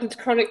To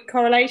Chronic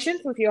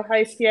Correlations with your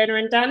hosts Fiona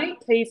and Danny.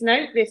 Please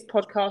note this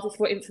podcast is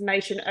for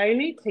information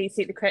only. Please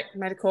seek the correct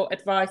medical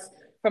advice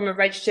from a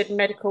registered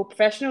medical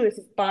professional. This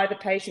is by the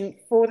patient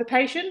for the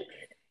patient.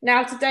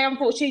 Now, today,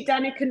 unfortunately,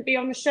 Danny couldn't be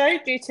on the show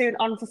due to an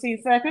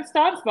unforeseen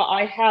circumstance, but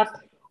I have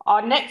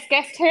our next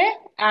guest here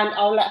and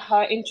I'll let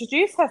her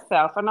introduce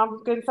herself. And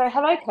I'm going to say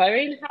hello,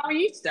 Chloe. How are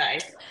you today?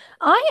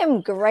 I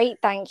am great,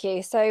 thank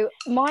you. So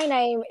my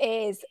name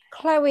is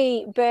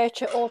Chloe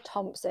Bircher or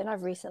Thompson.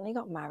 I've recently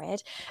got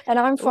married and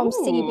I'm from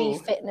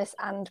CB Fitness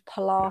and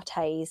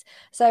Pilates.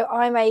 So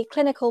I'm a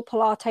clinical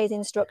Pilates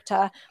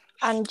instructor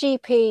and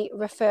GP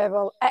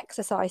referral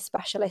exercise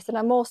specialist. And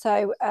I'm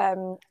also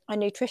a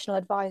nutritional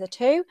advisor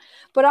too.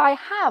 But I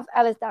have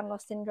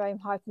Ehlers-Danlos syndrome,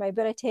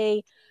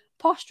 hypermobility,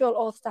 postural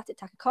orthostatic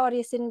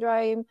tachycardia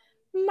syndrome,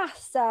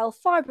 mast cell,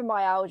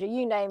 fibromyalgia,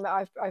 you name it,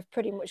 I've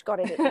pretty much got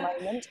it at the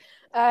moment.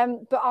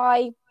 But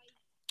I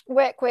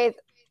work with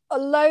a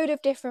load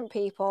of different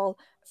people,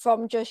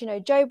 from just,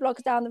 Joe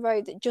Blogs down the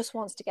road that just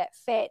wants to get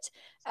fit,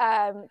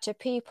 to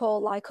people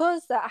like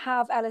us that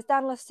have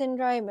Ehlers-Danlos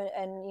syndrome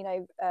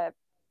and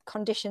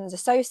conditions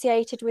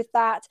associated with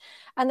that.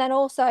 And then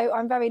also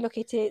I'm very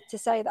lucky to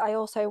say that I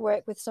also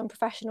work with some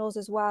professionals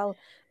as well,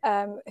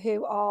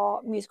 who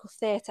are musical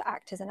theatre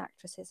actors and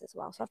actresses as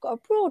well. So I've got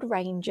a broad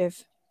range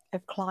of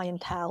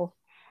clientele.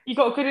 You've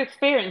got a good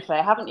experience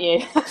there, haven't you?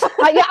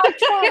 Yeah,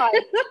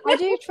 I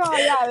do try,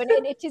 yeah,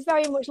 and it is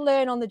very much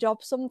learn on the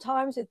job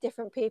sometimes with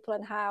different people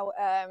and how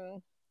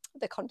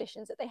the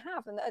conditions that they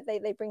have and that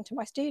they bring to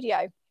my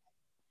studio.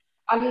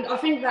 I mean, I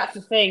think that's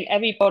the thing.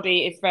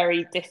 Everybody is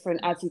very different,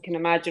 as you can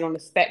imagine, on the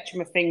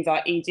spectrum of things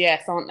like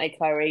EDS, aren't they,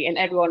 Chloe? And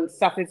everyone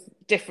suffers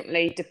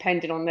differently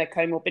depending on their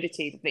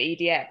comorbidities of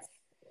the EDS.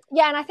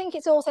 Yeah, and I think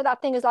it's also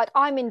that thing is like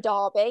I'm in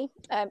Derby,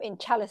 in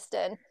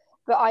Chellaston,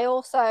 but I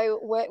also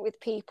work with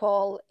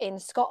people in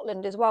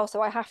Scotland as well.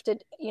 So I have to,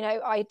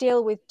 I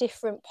deal with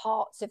different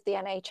parts of the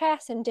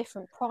NHS and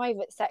different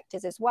private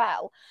sectors as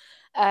well,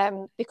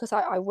 because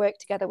I work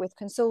together with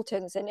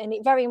consultants, and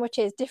it very much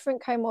is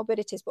different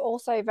comorbidities, but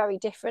also very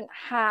different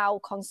how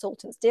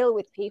consultants deal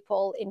with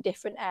people in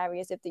different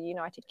areas of the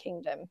United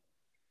Kingdom.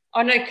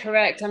 I know,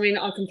 correct. I mean,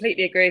 I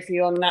completely agree with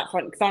you on that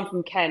front because I'm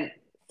from Kent.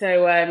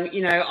 So,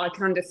 I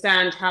can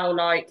understand how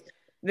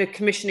the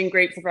commissioning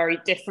groups are very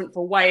different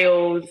for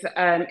Wales,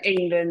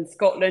 England,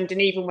 Scotland.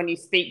 And even when you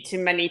speak to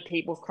many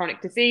people with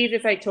chronic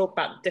diseases, they talk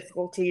about the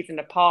difficulties and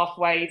the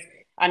pathways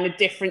and the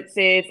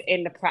differences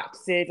in the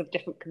practices of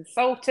different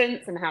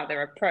consultants and how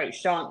they're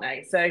approached, aren't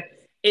they? So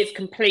it's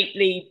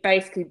completely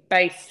basically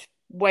based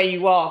where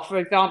you are. For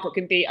example, it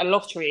can be a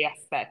lottery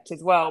aspect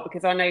as well,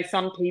 because I know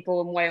some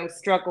people in Wales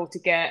struggle to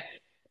get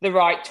the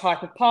right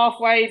type of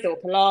pathways or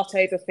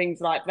Pilates or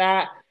things like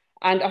that.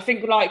 And I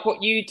think like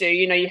what you do,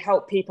 you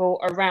help people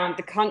around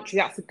the country.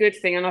 That's a good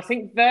thing. And I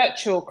think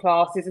virtual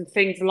classes and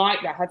things like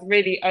that have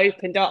really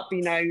opened up,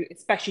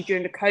 especially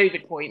during the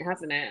COVID point,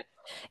 hasn't it?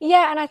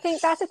 Yeah, and I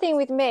think that's the thing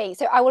with me.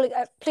 So I will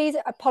please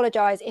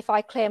apologise if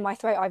I clear my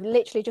throat. I've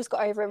literally just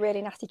got over a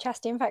really nasty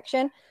chest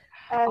infection.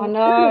 I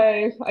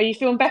know. Are you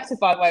feeling better,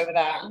 by the way, with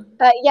that?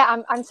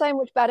 Yeah, I'm so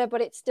much better,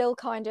 but it's still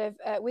kind of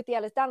with the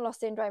Ehlers-Danlos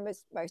syndrome,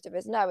 as most of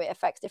us know, it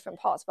affects different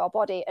parts of our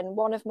body, and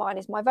one of mine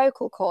is my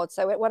vocal cords.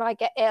 So when I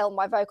get ill,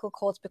 my vocal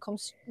cords become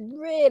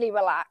really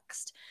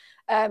relaxed,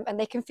 and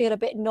they can feel a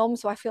bit numb.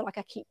 So I feel like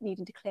I keep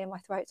needing to clear my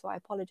throat. So I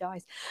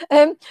apologise.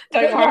 Don't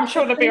worry, I'm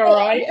sure they'll be all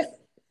right.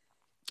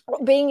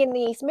 Being in the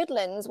East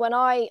Midlands, when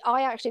I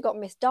actually got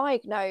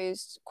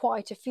misdiagnosed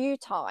quite a few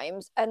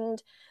times,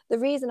 and the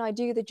reason I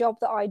do the job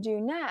that I do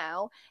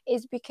now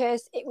is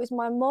because it was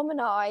my mum and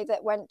I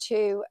that went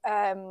to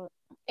I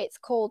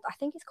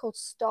think it's called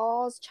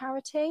Stars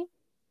charity.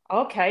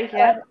 Okay,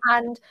 yeah.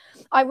 And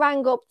I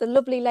rang up the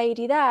lovely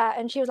lady there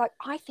and she was like,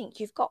 I think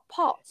you've got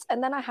POTS.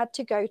 And then I had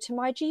to go to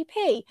my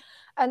GP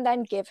and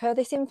then give her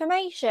this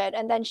information.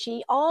 And then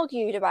she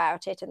argued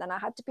about it. And then I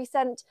had to be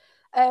sent,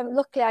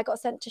 luckily I got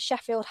sent to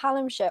Sheffield,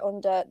 Hallamshire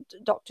under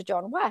Dr.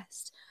 John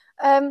West.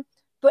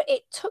 But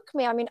it took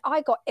me,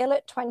 I got ill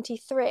at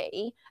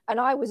 23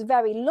 and I was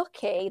very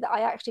lucky that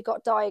I actually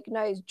got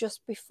diagnosed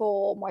just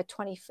before my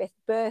 25th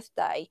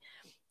birthday.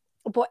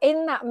 But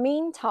in that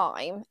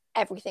meantime,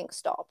 everything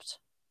stopped.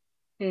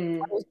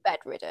 I was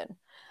bedridden.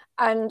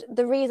 And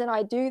the reason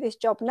I do this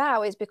job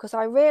now is because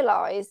I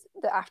realized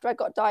that after I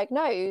got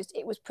diagnosed,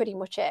 it was pretty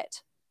much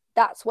it.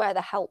 That's where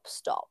the help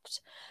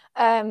stopped.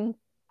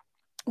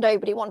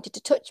 Nobody wanted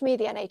to touch me.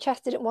 The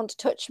NHS didn't want to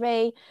touch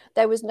me.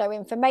 There was no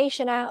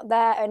information out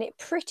there. And it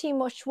pretty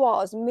much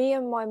was me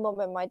and my mum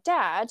and my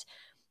dad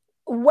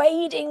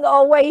wading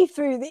our way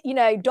through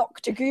the,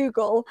 Dr.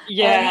 Google,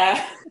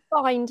 to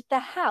find the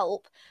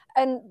help.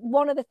 And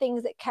one of the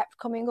things that kept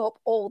coming up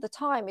all the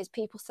time is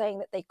people saying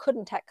that they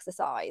couldn't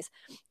exercise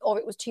or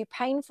it was too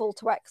painful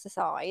to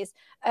exercise.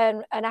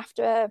 And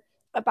after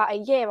about a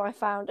year, I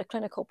found a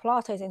clinical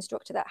Pilates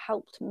instructor that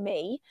helped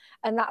me.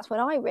 And that's when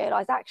I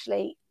realized,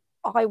 actually,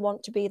 I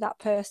want to be that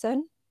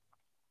person.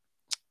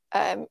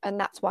 And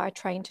that's why I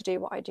train to do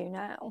what I do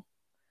now.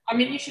 I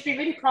mean, you should be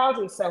really proud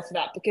of yourself for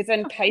that, because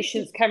then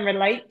patients can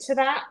relate to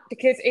that,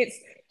 because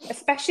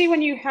especially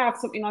when you have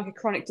something like a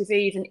chronic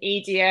disease and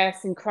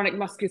EDS and chronic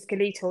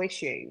musculoskeletal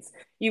issues,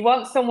 you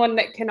want someone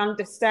that can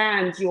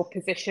understand your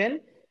position.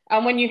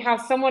 And when you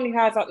have someone who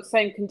has like the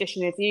same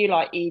condition as you,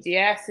 like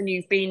EDS, and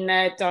you've been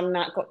there, done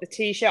that, got the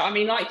t-shirt, I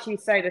mean, like you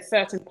say, there's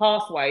certain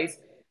pathways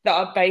that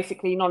are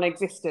basically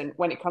non-existent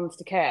when it comes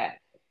to care,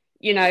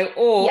 you know,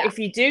 or Yeah. if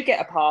you do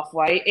get a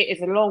pathway, it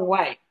is a long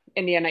way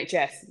in the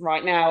NHS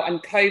right now,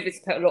 and COVID's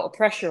put a lot of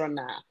pressure on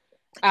that.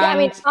 Yeah,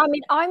 And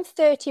I'm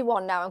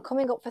 31 now. I'm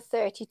coming up for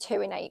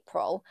 32 in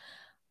April.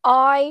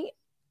 I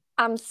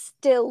am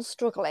still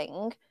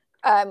struggling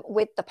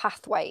with the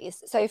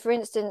pathways. So, for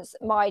instance,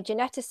 my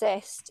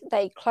geneticist,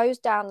 they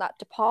closed down that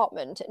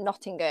department at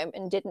Nottingham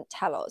and didn't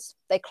tell us.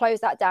 They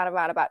closed that down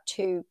around about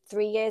 2-3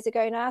 years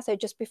ago now, so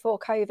just before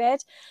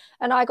COVID.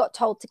 And I got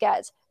told to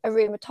get a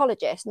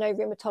rheumatologist. No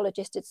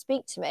rheumatologist would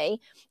speak to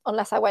me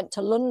unless I went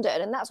to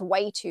London, and that's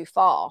way too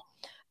far.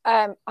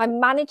 I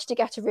managed to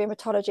get a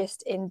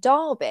rheumatologist in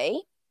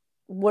Derby.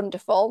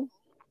 Wonderful.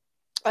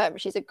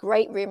 She's a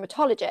great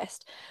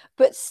rheumatologist,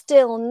 but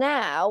still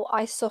now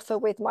I suffer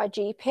with my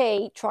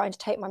GP trying to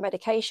take my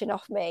medication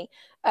off me.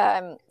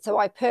 So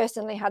I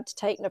personally had to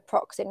take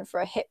naproxen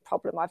for a hip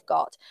problem I've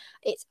got.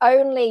 It's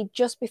only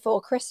just before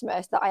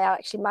Christmas that I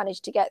actually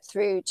managed to get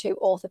through to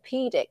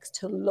orthopedics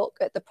to look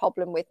at the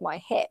problem with my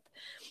hip.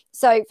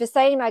 So for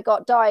saying I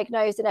got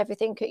diagnosed and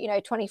everything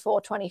at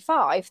 24,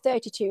 25,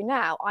 32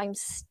 now, I'm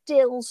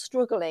still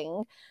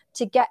struggling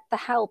to get the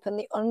help and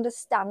the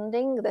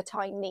understanding that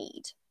I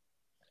need.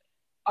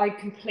 I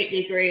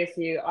completely agree with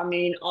you. I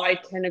mean, I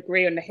can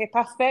agree on the hip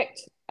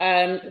aspect.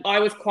 I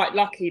was quite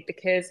lucky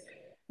because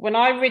when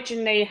I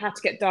originally had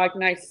to get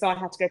diagnosed, I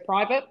had to go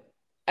private.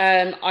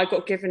 I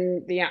got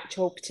given the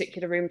actual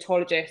particular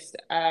rheumatologist,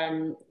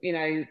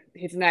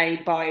 his name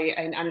by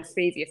an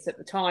anaesthesiast at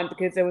the time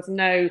because there was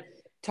no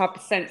type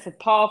of sense of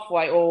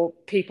pathway or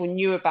people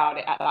knew about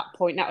it at that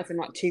point. That was in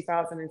like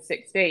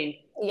 2016.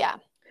 Yeah.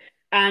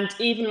 And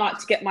even like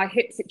to get my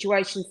hip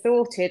situation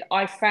sorted,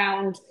 I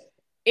found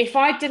if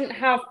I didn't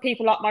have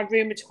people like my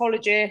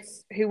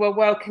rheumatologists who were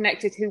well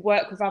connected, who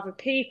work with other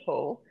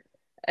people,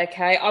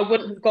 okay, I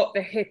wouldn't have got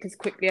the hip as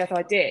quickly as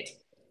I did.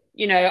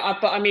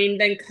 But I mean,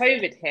 then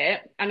COVID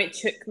hit and it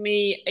took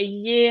me a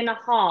year and a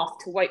half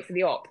to wait for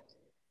the op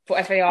for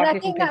And FAR I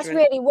hip think that's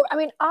impingement.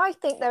 really, I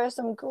think there are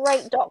some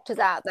great doctors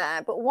out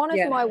there, but one of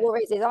Yeah. my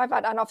worries is I've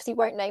had, and obviously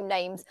won't name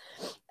names,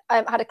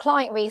 had a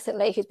client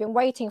recently who's been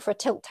waiting for a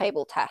tilt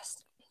table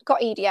test,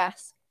 got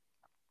EDS.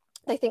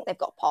 They think they've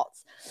got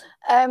POTS.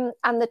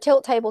 And the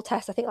tilt table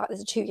test, I think like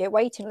there's a 2-year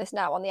waiting list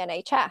now on the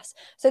NHS.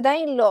 So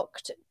they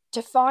looked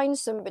to find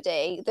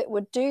somebody that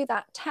would do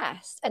that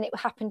test, and it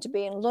happened to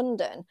be in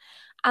London.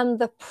 And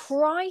the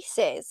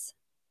prices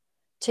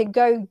to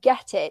go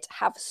get it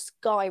have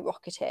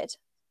skyrocketed.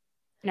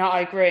 No,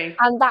 I agree.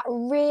 And that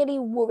really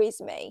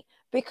worries me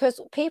because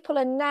people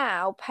are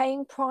now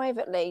paying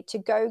privately to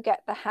go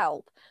get the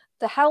help.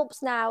 The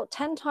help's now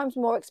 10 times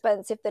more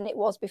expensive than it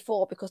was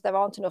before because there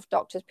aren't enough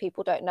doctors,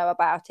 people don't know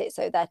about it,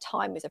 so their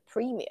time is a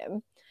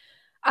premium.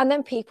 And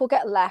then people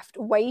get left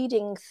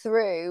wading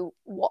through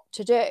what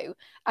to do.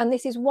 And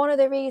this is one of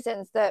the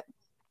reasons that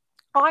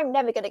I'm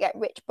never going to get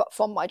rich but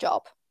from my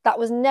job. That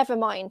was never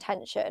my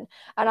intention.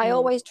 And I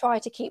always try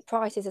to keep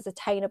prices as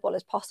attainable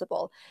as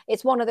possible.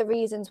 It's one of the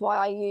reasons why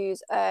I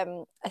use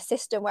a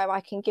system where I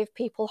can give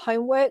people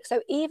homework.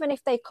 So even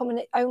if they come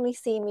and only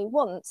see me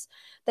once,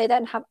 they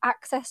then have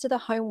access to the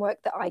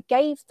homework that I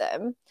gave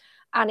them.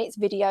 And it's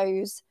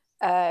videos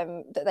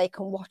that they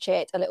can watch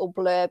it, a little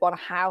blurb on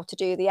how to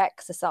do the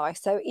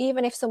exercise. So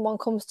even if someone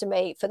comes to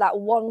me for that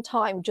one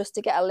time just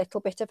to get a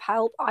little bit of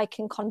help, I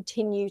can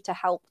continue to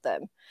help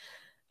them.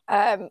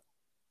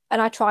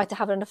 And I try to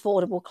have an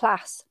affordable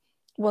class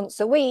once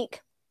a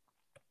week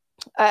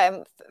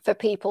for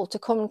people to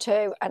come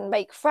to and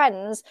make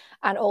friends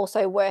and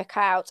also work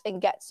out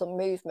and get some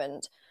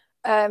movement.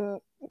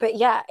 But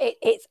yeah,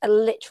 it's a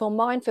literal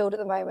minefield at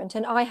the moment.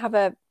 And I have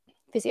a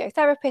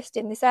physiotherapist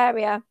in this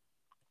area,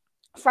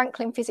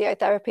 Franklin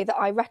Physiotherapy, that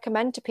I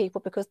recommend to people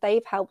because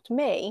they've helped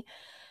me.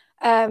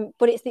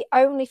 But it's the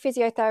only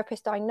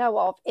physiotherapist I know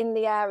of in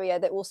the area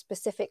that will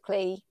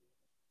specifically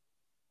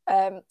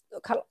kind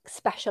of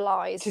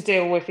specialize To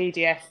deal with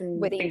EDS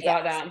and with things EDS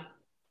like that.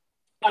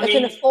 I at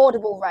an mean,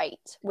 affordable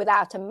rate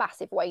without a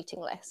massive waiting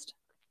list.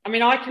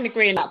 I can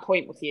agree on that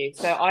point with you.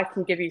 So I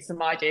can give you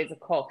some ideas of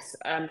costs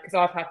because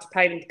I've had to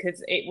pay them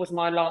because it was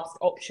my last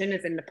option,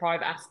 as in the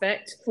private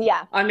aspect.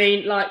 Yeah. I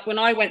mean, like when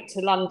I went to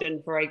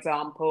London, for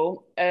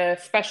example, a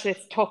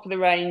specialist top of the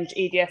range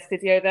EDS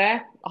physio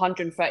there,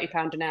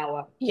 £130 an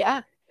hour.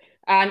 Yeah.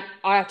 And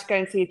I had to go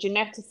and see a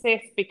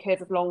geneticist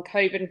because of long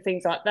COVID and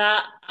things like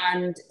that.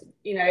 And,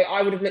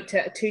 I would have looked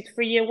at a 2 to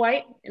 3 year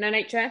wait in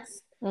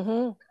NHS.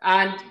 Mm-hmm.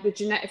 And the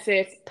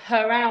geneticist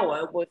per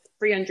hour was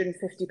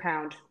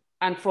 £350.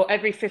 And for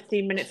every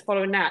 15 minutes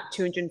following that,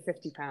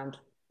 £250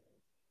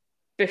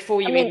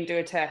 before you even do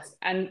a test.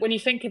 And when you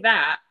think of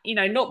that,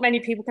 not many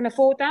people can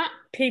afford that.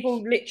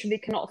 People literally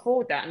cannot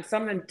afford that. And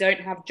some of them don't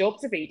have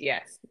jobs of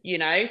EDS, Yeah,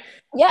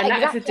 and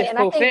that is a exactly. And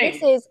I difficult think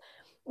thing.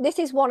 this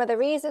is one of the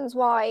reasons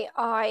why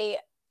I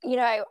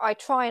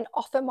try and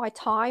offer my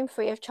time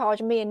free of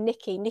charge. Me and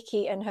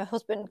Nikki and her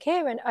husband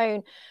Kieran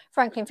own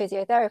Franklin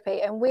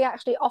Physiotherapy, and we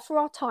actually offer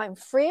our time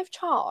free of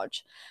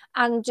charge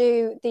and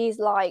do these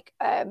like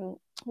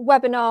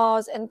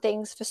webinars and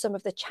things for some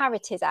of the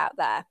charities out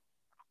there.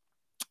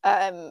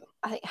 I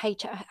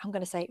think I'm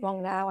going to say it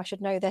wrong now. I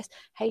should know this.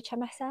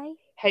 HMSA.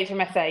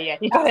 HMSA, yeah,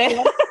 you got it.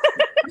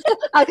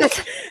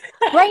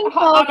 Brain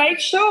fog. I make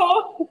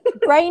sure.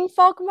 Brain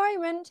fog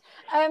moment.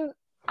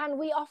 And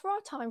we offer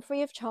our time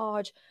free of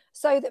charge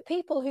so that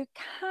people who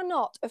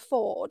cannot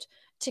afford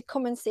to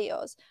come and see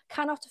us,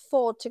 cannot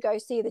afford to go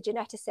see the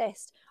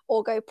geneticist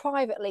or go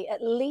privately,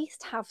 at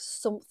least have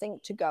something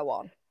to go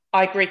on.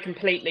 I agree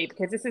completely,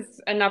 because this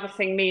is another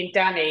thing me and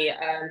Danny,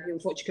 who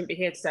unfortunately couldn't be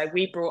here today,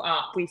 we brought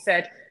up. We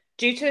said,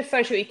 due to the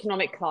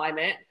socio-economic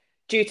climate,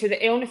 due to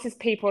the illnesses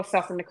people are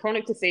suffering, the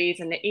chronic disease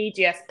and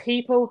the EDS,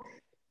 people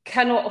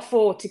cannot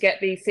afford to get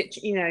these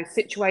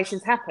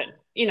situations happen.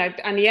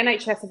 And the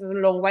NHS has a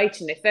long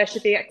waiting list. There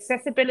should be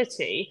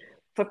accessibility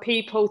for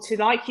people to,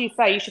 like you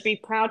say, you should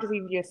be proud of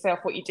yourself,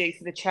 what you do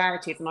for the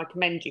charities, and I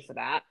commend you for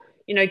that.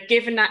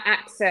 Given that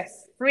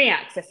access, free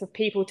access for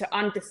people to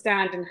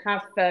understand and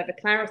have further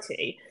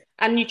clarity.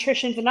 And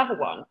nutrition's another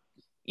one.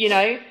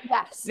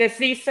 Yes. There's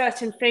these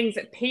certain things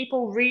that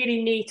people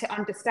really need to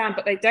understand,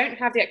 but they don't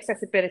have the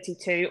accessibility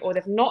to, or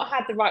they've not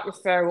had the right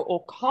referral,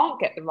 or can't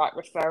get the right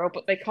referral,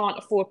 but they can't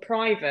afford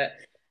private.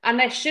 And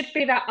there should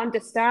be that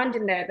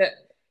understanding there that,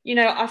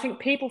 I think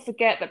people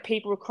forget that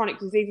people with chronic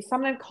diseases,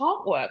 some of them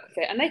can't work with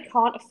it and they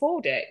can't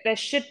afford it. There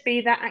should be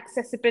that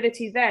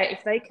accessibility there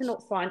if they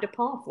cannot find a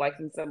pathway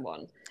from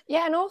someone.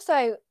 Yeah, and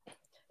also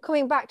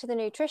coming back to the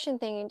nutrition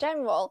thing in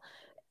general,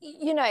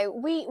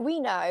 we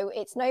know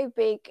it's no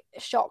big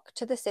shock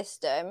to the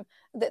system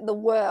that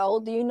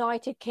the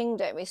United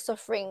Kingdom is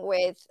suffering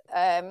with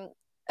an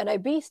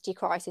obesity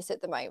crisis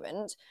at the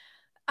moment.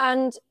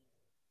 And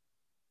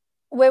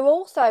we're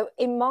also,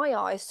 in my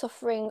eyes,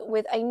 suffering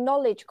with a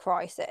knowledge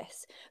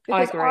crisis,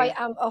 because I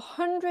am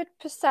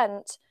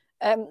 100%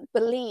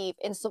 believe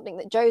in something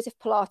that Joseph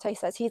Pilates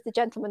says. He's the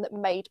gentleman that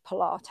made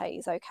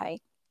Pilates,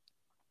 okay?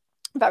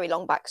 Very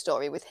long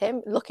backstory with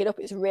him. Look it up.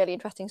 It's a really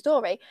interesting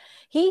story.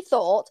 He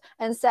thought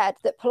and said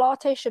that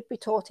Pilates should be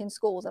taught in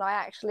schools. And I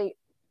actually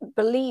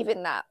believe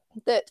in that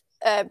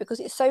because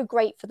it's so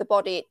great for the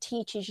body. It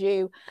teaches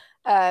you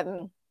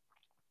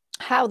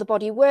how the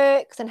body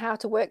works and how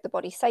to work the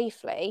body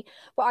safely.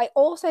 But I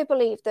also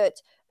believe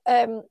that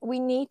we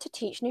need to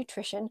teach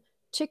nutrition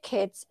to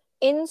kids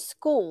in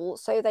school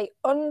so they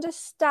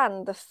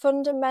understand the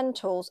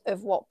fundamentals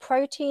of what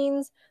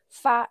proteins,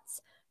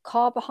 fats,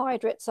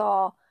 carbohydrates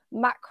are,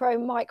 macro,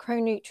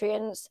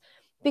 micronutrients,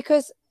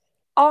 because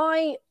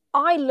I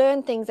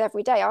learn things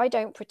every day. I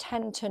don't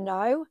pretend to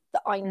know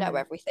that I know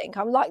everything.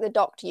 I'm like the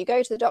doctor. You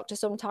go to the doctor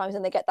sometimes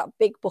and they get that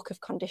big book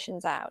of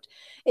conditions out.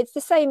 It's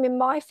the same in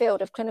my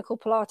field of clinical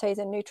Pilates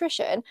and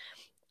nutrition.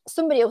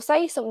 Somebody will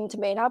say something to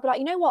me and I'll be like,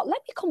 you know what,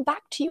 let me come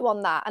back to you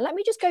on that. And let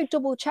me just go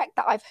double check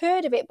that. I've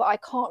heard of it, but I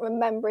can't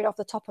remember it off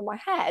the top of my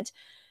head.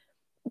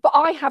 But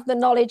I have the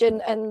knowledge and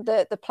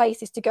the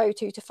places to go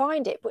to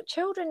find it. But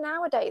children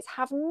nowadays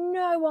have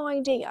no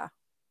idea.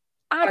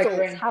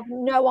 Adults have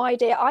no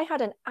idea. I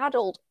had an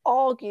adult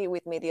argue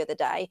with me the other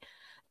day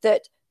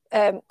that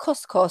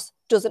couscous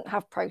doesn't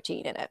have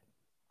protein in it.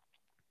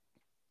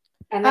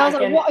 And I was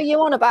like, what are you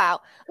on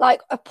about?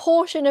 Like, a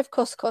portion of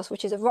couscous,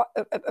 which is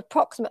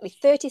approximately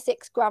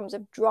 36 grams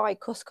of dry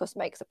couscous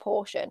makes a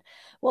portion,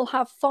 will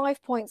have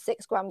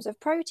 5.6 grams of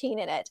protein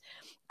in it.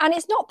 And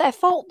it's not their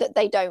fault that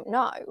they don't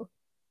know.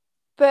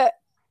 But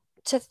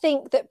to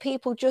think that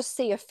people just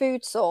see a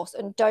food source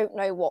and don't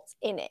know what's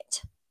in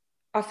it.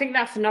 I think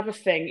that's another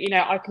thing.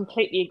 I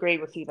completely agree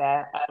with you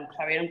there,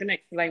 Chloe. I'm going to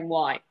explain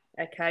why.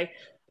 Okay.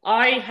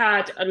 I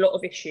had a lot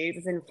of issues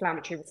with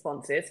inflammatory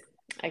responses.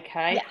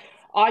 Okay. Yeah.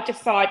 I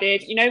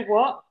decided, you know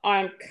what?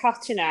 I'm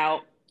cutting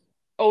out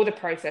all the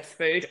processed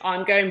food.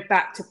 I'm going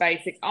back to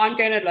basics. I'm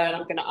going to learn.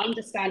 I'm going to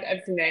understand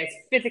everything there is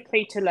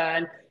physically to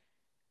learn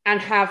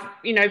and have,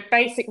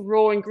 basic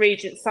raw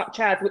ingredients such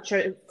as, which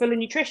are full of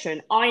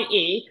nutrition,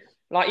 i.e.,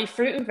 like your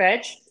fruit and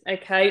veg,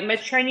 okay,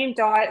 Mediterranean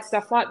diet,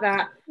 stuff like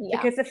that. Yeah.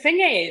 Because the thing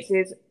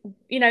is,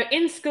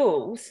 in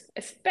schools,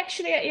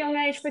 especially at a young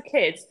age for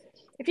kids,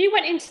 if you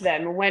went into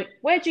them and went,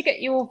 where do you get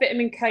your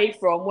vitamin K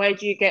from? Where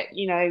do you get,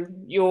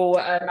 your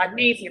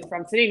magnesium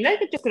from? So they're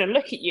just going to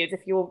look at you as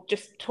if you're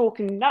just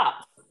talking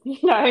nuts.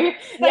 They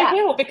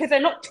will, because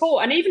they're not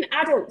taught. And even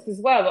adults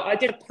as well. I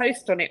did a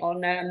post on it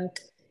on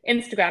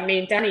Instagram, me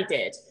and Danny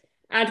did.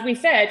 And we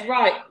said,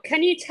 right,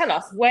 can you tell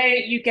us where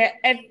you get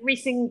every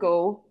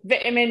single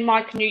vitamin,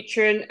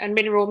 micronutrient and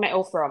mineral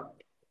metal from?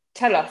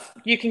 Tell us.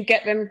 You can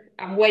get them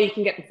and where you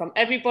can get them from.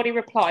 Everybody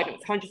replied, it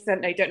was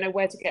 100% they don't know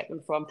where to get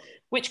them from,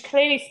 which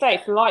clearly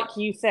states, like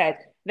you said,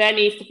 there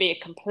needs to be a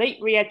complete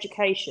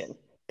re-education.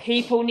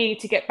 People need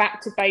to get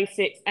back to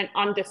basics and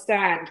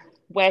understand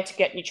where to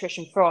get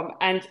nutrition from.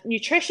 And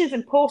nutrition is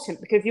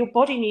important because your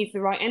body needs the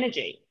right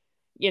energy,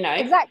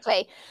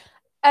 Exactly.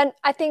 And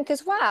I think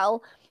as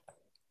well,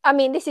 I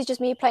mean, this is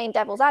just me playing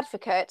devil's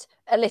advocate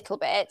a little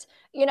bit.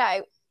 You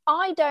know,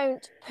 I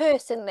don't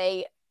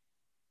personally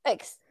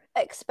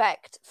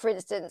expect, for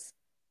instance,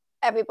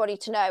 everybody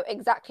to know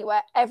exactly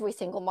where every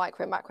single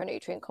micro and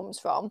macronutrient comes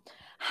from.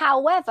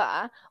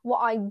 However, what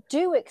I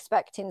do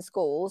expect in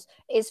schools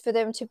is for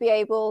them to be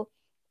able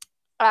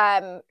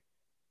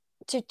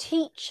to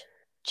teach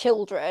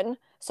children.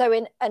 So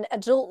in an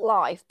adult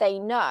life, they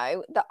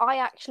know that I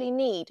actually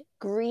need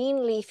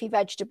green leafy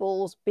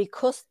vegetables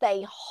because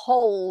they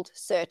hold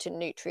certain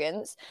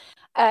nutrients,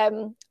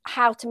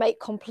 how to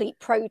make complete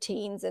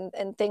proteins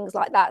and things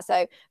like that.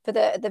 So for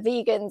the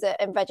vegans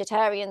and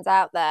vegetarians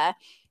out there,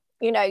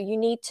 you know, you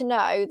need to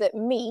know that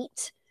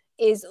meat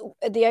is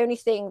the only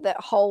thing that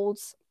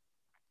holds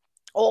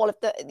all of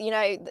the, you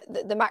know,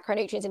 the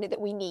macronutrients in it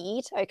that we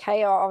need,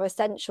 okay, our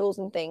essentials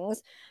and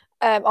things.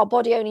 Our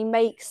body only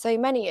makes so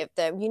many of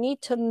them. You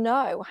need to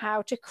know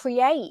how to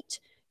create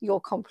your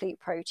complete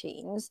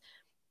proteins.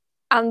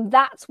 And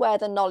that's where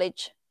the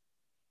knowledge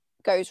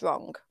goes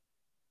wrong,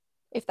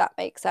 if that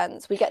makes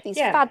sense. We get these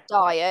fad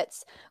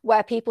diets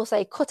where people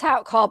say, cut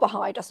out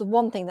carbohydrates. That's the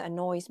one thing that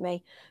annoys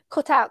me.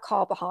 Cut out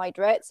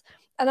carbohydrates.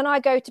 And then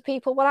I go to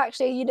people, well,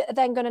 actually, you're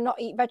then going to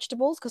not eat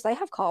vegetables because they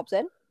have carbs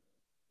in.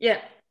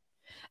 Yeah.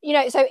 You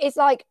know, so it's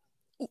like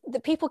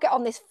the people get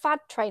on this fad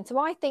train. So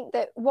I think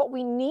that what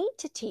we need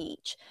to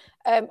teach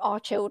our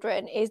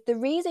children is the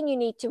reason you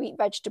need to eat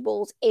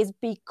vegetables is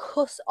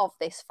because of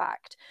this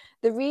fact.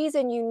 The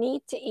reason you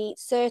need to eat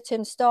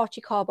certain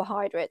starchy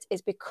carbohydrates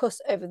is because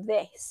of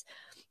this.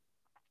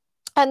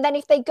 And then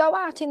if they go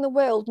out in the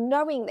world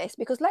knowing this,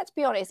 because let's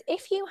be honest,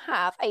 if you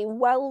have a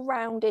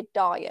well-rounded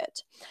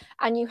diet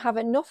and you have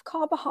enough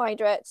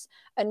carbohydrates,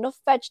 enough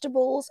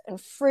vegetables and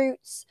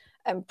fruits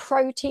and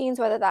proteins,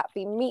 whether that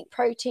be meat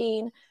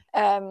protein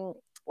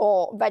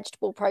or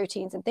vegetable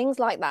proteins and things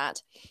like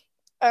that,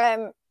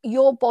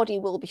 your body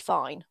will be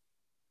fine.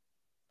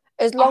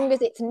 As long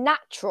as it's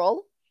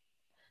natural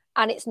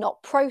and it's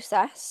not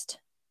processed.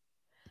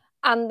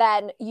 And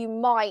then you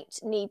might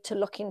need to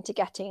look into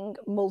getting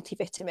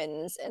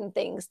multivitamins and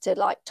things to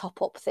like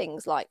top up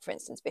things like, for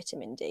instance,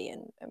 vitamin D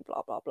and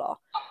blah, blah, blah.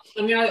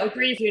 I mean, I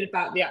agree with you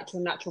about the actual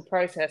natural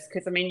process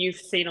because, I mean, you've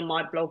seen on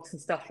my blogs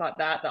and stuff like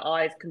that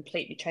I've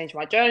completely changed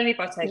my journey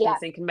by taking a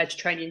zinc and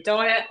Mediterranean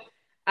diet.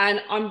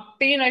 And I'm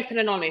being open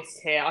and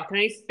honest here. I can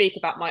only speak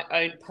about my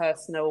own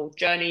personal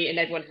journey, and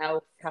everyone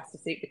else has to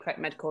seek the correct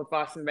medical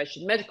advice from a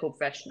registered medical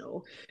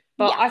professional.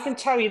 But I can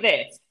tell you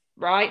this,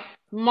 right?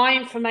 My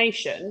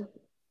information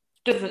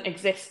doesn't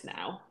exist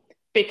now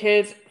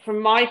because from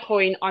my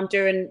point, I'm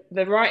doing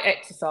the right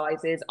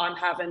exercises. I'm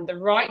having the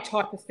right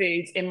type of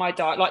foods in my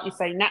diet, like you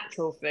say,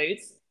 natural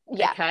foods.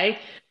 Yeah. Okay.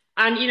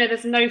 And, you know,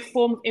 there's no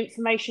form of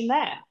information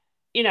there,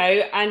 you know,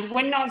 and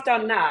when I've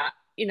done that,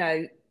 you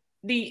know,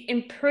 the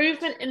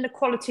improvement in the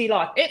quality of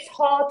life, it's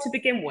hard to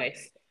begin with.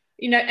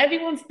 You know,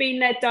 everyone's been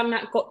there, done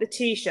that, got the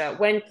t-shirt.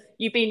 When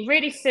you've been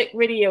really sick,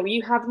 really ill,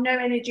 you have no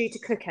energy to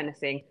cook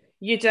anything.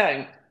 You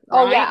don't.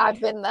 Oh, right? yeah,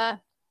 I've been there.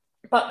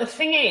 But the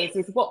thing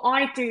is what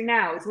I do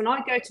now is when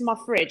I go to my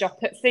fridge, I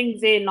put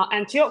things in like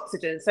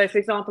antioxidants. So, for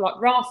example, like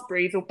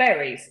raspberries or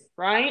berries,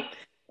 right?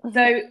 Mm-hmm.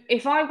 So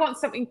if I want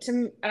something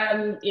to,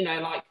 you know,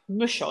 like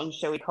mush on,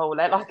 shall we call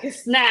it, like a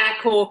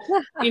snack, or,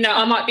 you know,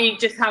 I might be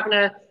just having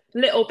a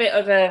little bit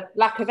of a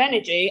lack of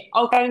energy,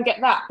 I'll go and get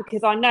that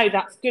because I know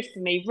that's good for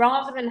me,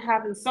 rather than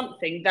having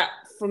something that,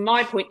 from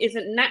my point,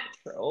 isn't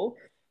natural,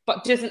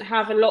 but doesn't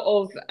have a lot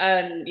of,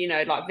 you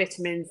know, like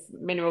vitamins,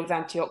 minerals,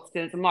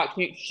 antioxidants, and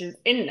micronutrients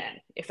in them,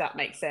 if that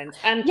makes sense.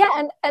 And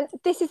yeah, and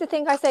this is the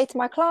thing I say to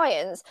my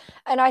clients,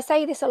 and I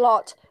say this a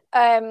lot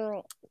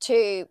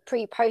to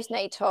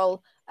pre-postnatal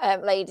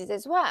ladies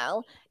as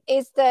well,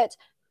 is that,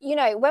 you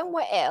know, when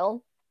we're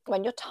ill,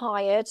 when you're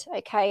tired,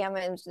 okay, I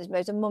mean, there's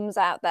loads of mums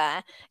out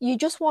there, you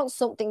just want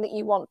something that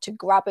you want to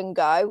grab and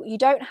go. You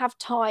don't have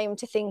time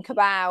to think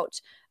about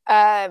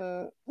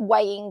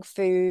weighing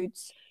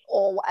foods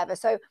or whatever.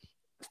 So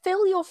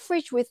fill your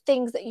fridge with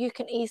things that you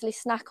can easily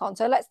snack on.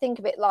 So let's think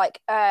of it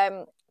like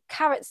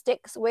carrot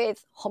sticks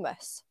with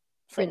hummus,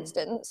 for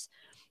instance.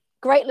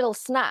 Great little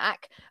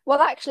snack.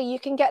 Well, actually, you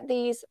can get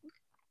these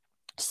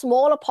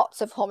smaller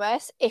pots of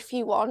hummus if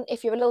you want.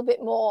 If you're a little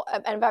bit more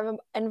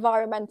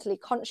environmentally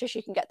conscious,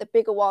 you can get the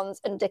bigger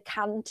ones and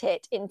decant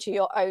it into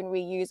your own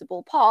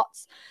reusable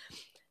pots.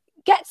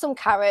 Get some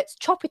carrots,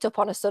 chop it up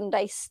on a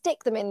Sunday,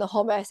 stick them in the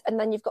hummus, and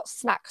then you've got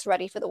snacks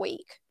ready for the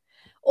week.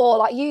 Or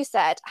like you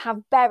said,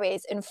 have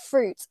berries and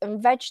fruits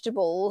and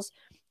vegetables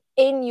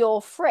in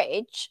your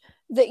fridge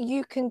that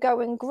you can go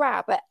and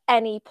grab at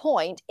any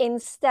point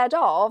instead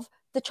of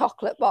the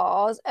chocolate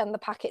bars and the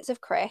packets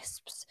of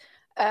crisps,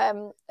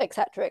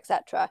 etc.,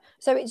 etc.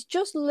 So it's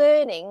just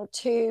learning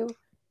to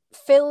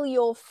fill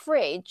your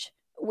fridge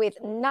with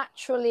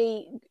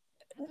natural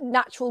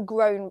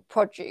grown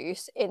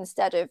produce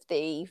instead of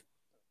the,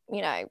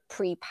 you know,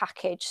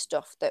 pre-packaged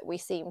stuff that we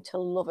seem to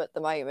love at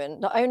the moment.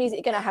 Not only is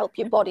it going to help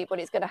your body, but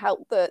it's going to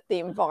help the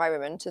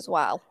environment as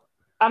well.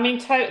 I mean,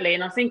 totally.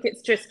 And I think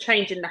it's just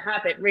changing the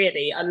habit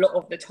really a lot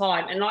of the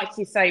time. And like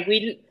you say,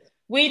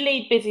 we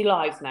lead busy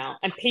lives now,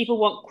 and people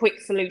want quick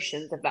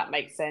solutions, if that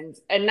makes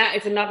sense. And that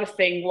is another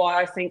thing why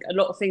I think a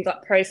lot of things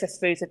like processed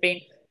foods have been,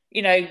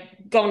 you know,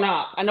 gone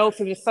up, and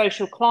also the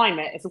social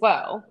climate as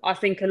well. I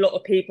think a lot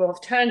of people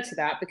have turned to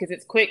that because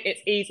it's quick,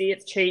 it's easy,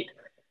 it's cheap,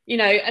 you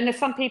know. And there's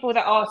some people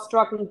that are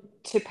struggling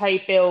to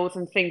pay bills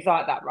and things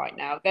like that right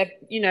now. They're,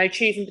 you know,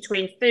 choosing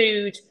between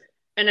food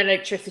and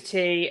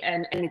electricity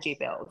and energy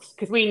bills,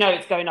 because we know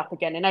it's going up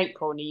again in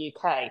April in the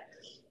UK.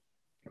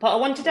 But I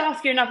wanted to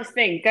ask you another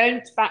thing, going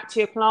back to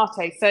your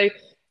Pilates. So,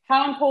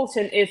 how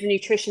important is the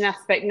nutrition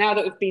aspect now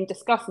that we've been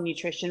discussing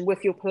nutrition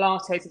with your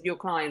Pilates with your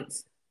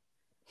clients?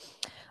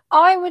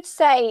 I would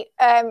say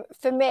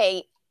for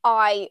me,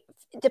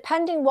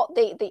 depending what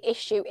the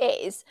issue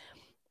is,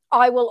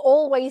 I will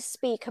always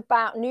speak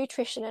about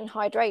nutrition and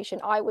hydration,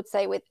 I would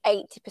say, with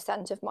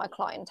 80% of my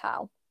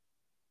clientele.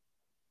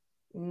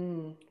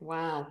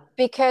 Wow.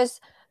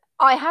 Because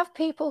I have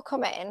people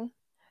come in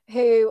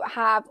who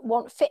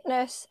want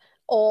fitness,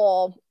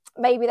 or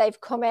maybe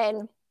they've come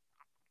in,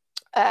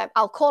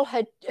 I'll call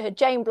her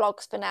Jane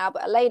Blogs for now,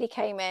 but a lady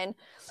came in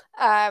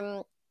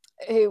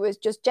who was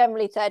just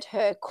generally said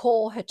her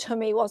core, her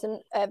tummy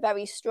wasn't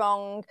very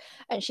strong,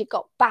 and she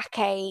got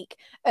backache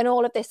and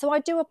all of this. So I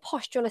do a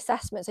postural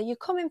assessment. So you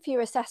come in for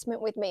your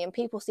assessment with me, and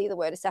people see the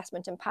word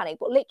assessment and panic,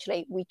 but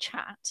literally we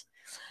chat.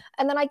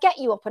 And then I get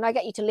you up and I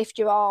get you to lift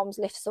your arms,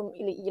 lift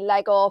your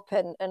leg up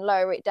and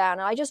lower it down.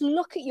 And I just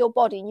look at your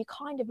body, and you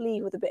kind of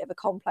leave with a bit of a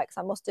complex,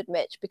 I must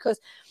admit, because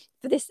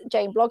for this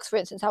Jane Blogs, for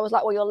instance, I was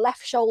like, well, your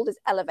left shoulder's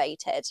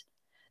elevated.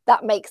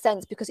 That makes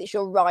sense because it's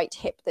your right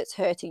hip that's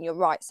hurting your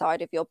right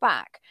side of your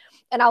back.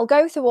 And I'll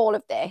go through all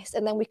of this,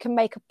 and then we can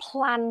make a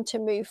plan to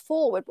move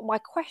forward. But my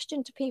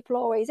question to people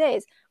always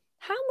is,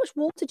 how much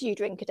water do you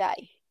drink a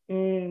day?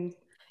 Good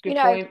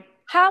point.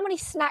 How many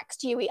snacks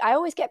do you eat? I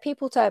always get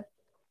people to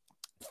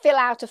fill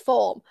out a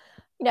form.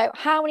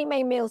 How many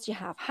main meals do you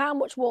have? How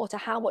much water?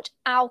 How much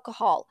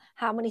alcohol?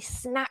 How many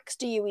snacks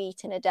do you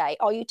eat in a day?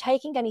 Are you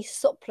taking any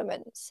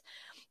supplements?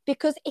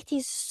 Because it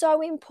is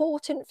so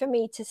important for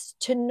me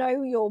to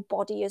know your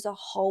body as a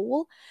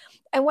whole.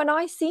 And when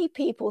I see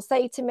people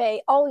say to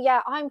me, oh yeah,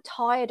 I'm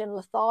tired and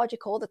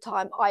lethargic all the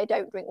time, I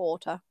don't drink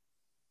water.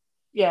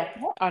 Yeah,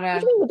 I know. What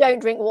do you mean you don't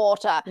drink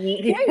water?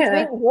 You don't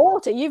drink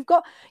water. You've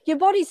got, your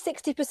body's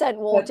 60%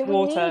 water.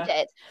 We need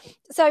it.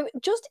 So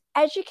just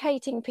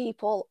educating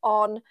people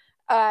on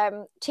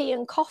tea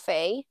and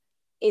coffee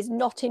is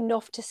not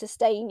enough to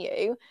sustain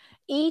you.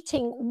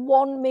 Eating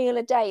one meal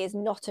a day is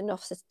not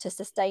enough to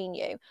sustain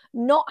you.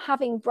 Not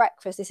having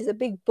breakfast, this is a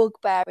big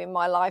bugbear in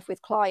my life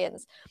with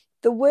clients.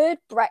 The word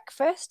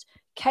breakfast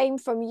came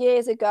from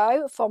years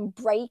ago from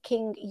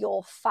breaking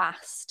your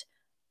fast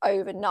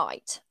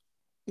overnight.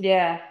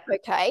 Yeah.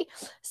 Okay.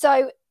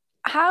 So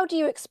how do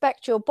you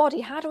expect your body,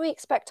 how do we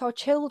expect our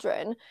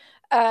children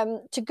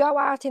to go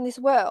out in this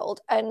world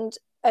and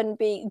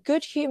be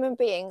good human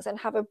beings and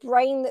have a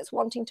brain that's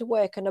wanting to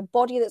work and a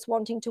body that's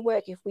wanting to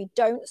work if we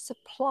don't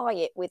supply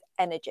it with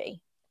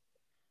energy?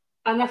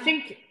 And I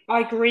think I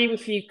agree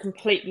with you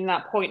completely in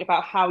that point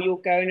about how you're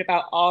going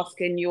about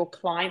asking your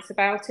clients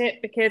about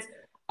it, because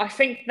I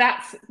think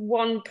that's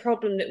one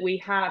problem that we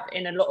have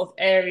in a lot of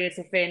areas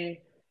within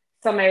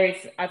some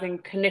areas, as in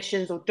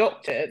clinicians or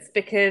doctors,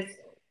 because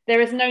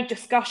there is no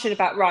discussion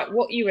about, right,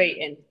 what are you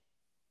eating?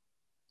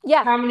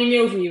 Yeah. How many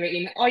meals are you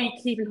eating? Are you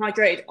keeping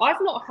hydrated?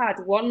 I've not had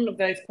one of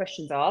those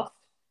questions asked.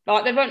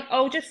 Like they won't,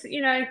 oh, just,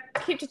 you know,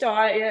 keep your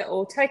diet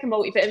or take a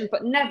multivitamin,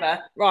 but never,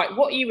 right,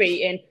 what are you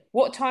eating?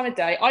 What time of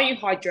day? Are you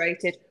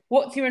hydrated?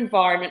 What's your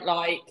environment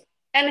like?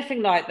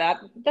 Anything like that.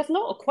 There's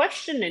not a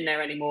question in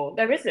there anymore.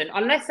 There isn't,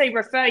 unless they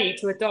refer you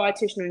to a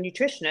dietitian or a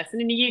nutritionist.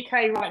 And in the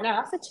UK right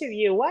now, that's a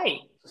 2-year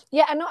wait.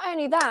 Yeah, and not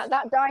only that,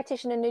 that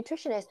dietitian and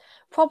nutritionist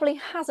probably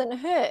hasn't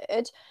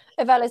heard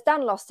of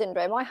Ehlers-Danlos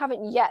syndrome. I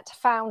haven't yet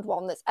found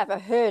one that's ever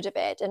heard of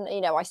it. And,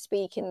 I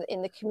speak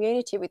in the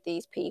community with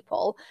these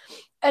people.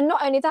 And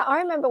not only that, I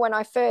remember when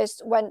I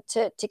first went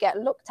to get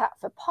looked at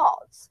for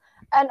POTS,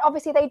 and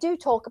obviously they do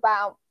talk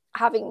about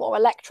having more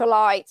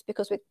electrolytes,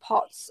 because with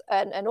POTS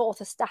and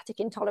orthostatic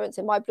intolerance,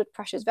 and my blood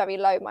pressure is very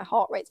low, my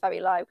heart rate's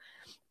very low,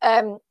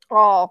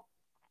 our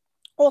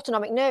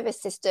autonomic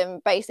nervous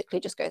system basically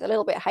just goes a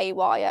little bit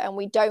haywire, and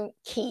we don't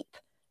keep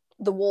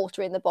the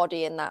water in the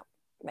body, and that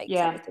makes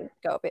everything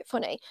go a bit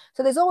funny.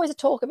 So there's always a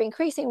talk of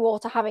increasing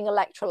water, having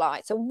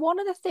electrolytes. So one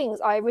of the things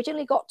I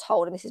originally got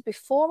told, and this is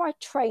before I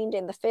trained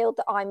in the field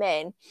that I'm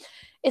in,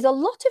 is a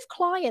lot of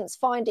clients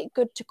find it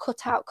good to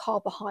cut out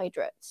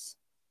carbohydrates.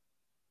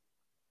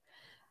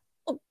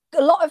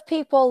 A lot of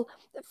people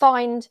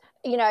find,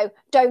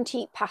 don't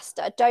eat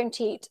pasta, don't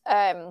eat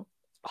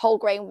whole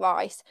grain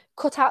rice,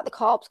 cut out the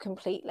carbs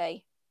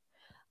completely.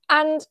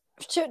 And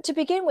to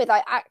begin with,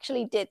 I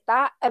actually did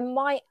that, and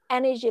my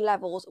energy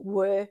levels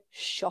were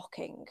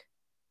shocking,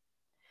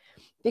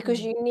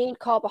 because you need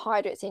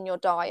carbohydrates in your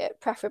diet,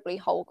 preferably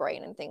whole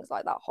grain and things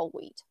like that, whole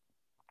wheat.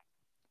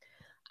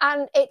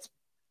 And it's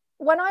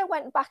when I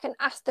went back and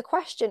asked the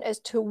question as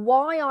to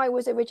why I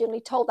was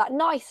originally told that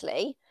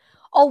nicely,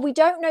 Oh, we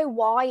don't know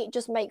why. It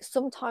just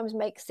sometimes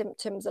makes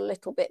symptoms a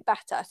little bit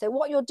better. So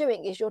what you're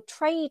doing is you're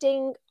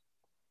trading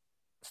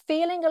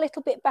feeling a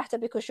little bit better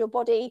because your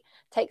body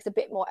takes a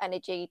bit more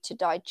energy to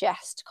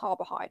digest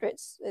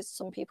carbohydrates, as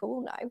some people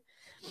will know.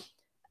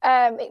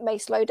 It may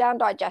slow down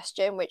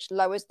digestion, which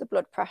lowers the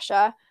blood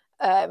pressure,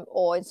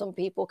 or in some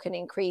people can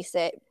increase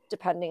it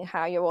depending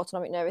how your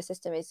autonomic nervous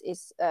system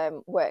is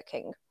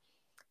working.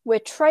 We're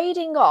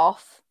trading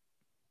off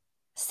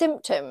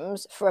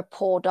symptoms for a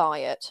poor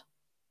diet,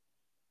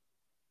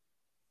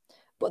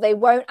 but they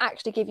won't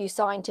actually give you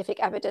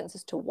scientific evidence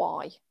as to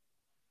why.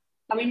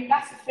 I mean,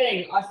 that's the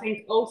thing. I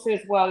think also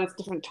as well, there's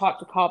different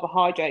types of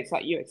carbohydrates,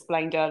 like you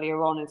explained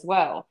earlier on as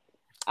well.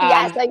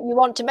 Yeah, so you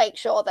want to make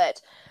sure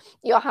that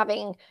you're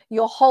having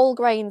your whole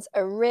grains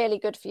are really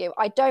good for you.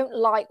 I don't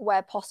like,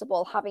 where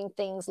possible, having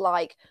things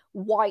like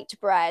white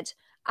bread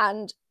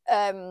and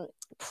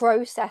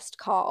processed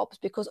carbs,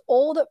 because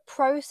all that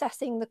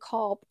processing the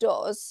carb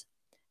does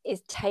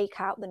is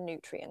take out the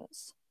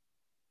nutrients.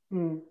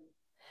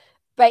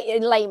 But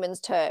in layman's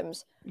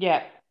terms,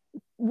 yeah,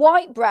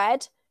 white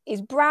bread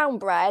is brown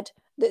bread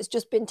that's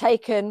just been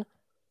taken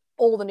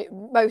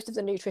most of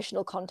the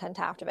nutritional content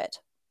out of it.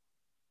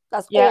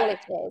 That's all it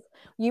is.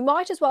 You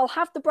might as well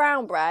have the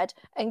brown bread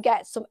and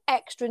get some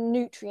extra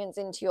nutrients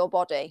into your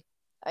body.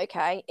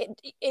 Okay,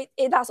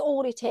 that's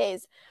all it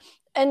is.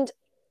 And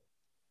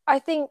I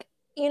think,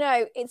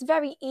 it's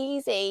very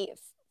easy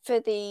for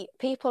the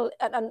people,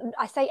 and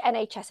I say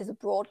NHS is a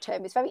broad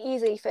term, it's very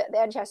easy for the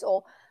NHS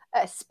or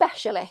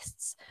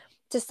specialists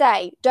to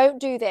say, don't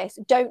do this,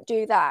 don't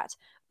do that,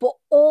 but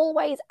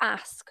always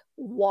ask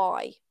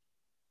why.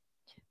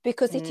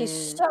 Because it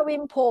is so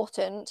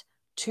important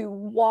to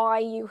why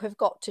you have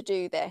got to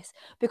do this.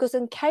 Because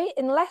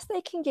unless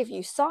they can give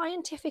you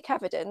scientific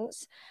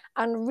evidence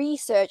and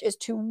research as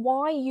to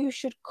why you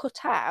should cut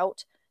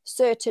out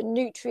certain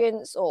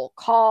nutrients or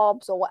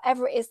carbs or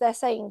whatever it is they're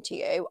saying to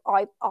you,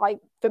 I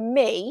for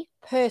me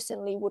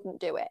personally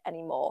wouldn't do it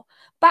anymore.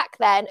 Back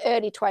then,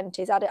 early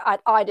 20s,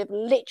 I'd have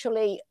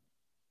literally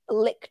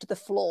licked the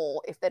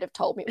floor if they'd have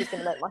told me it was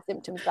going to make my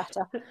symptoms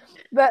better.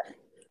 But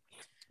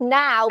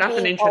now, that's being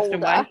an interesting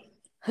older, way.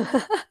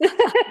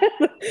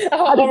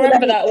 I'll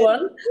remember that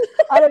one.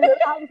 I don't know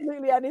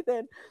absolutely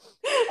anything.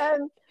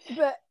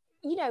 But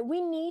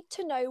we need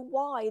to know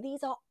why.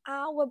 These are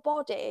our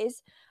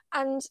bodies,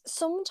 and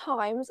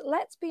sometimes,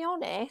 let's be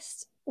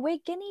honest, we're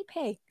guinea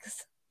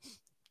pigs.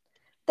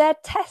 They're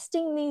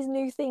testing these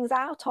new things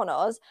out on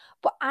us,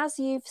 but as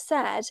you've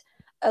said,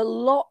 a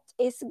lot.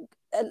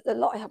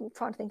 I'm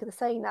trying to think of the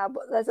saying now,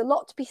 but there's a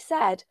lot to be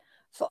said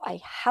for a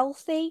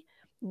healthy,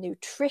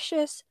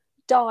 nutritious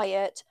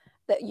diet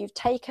that you've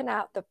taken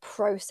out the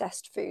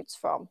processed foods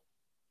from.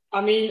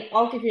 I mean,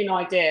 I'll give you an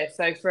idea.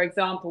 So, for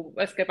example,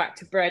 let's go back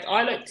to bread.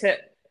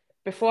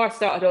 Before I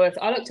started all this,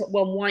 I looked at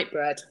one white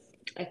bread,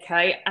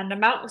 okay, and the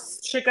amount of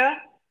sugar,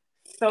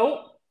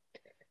 salt,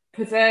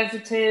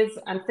 preservatives,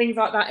 and things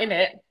like that in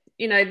it.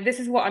 This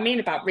is what I mean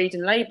about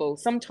reading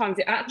labels. Sometimes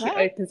it actually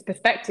opens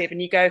perspective,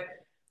 and you go,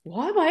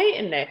 why am I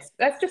eating this?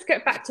 Let's just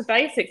get back to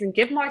basics and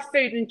give my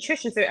food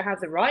nutrition so it has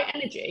the right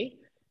energy,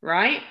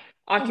 right?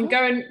 I can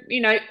go and,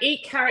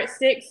 eat carrot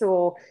sticks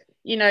or,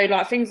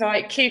 like things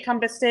like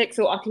cucumber sticks,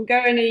 or I can go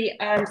and eat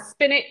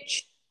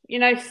spinach,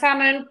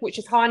 salmon, which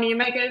is high in the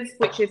omegas,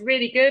 which is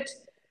really good.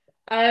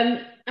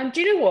 And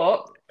do you know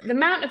what? The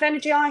amount of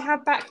energy I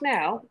have back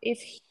now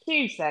is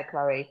huge there,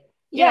 Chloe.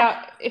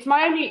 Yeah, it's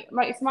my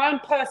own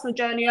personal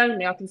journey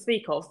only I can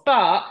speak of,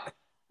 but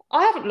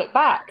I haven't looked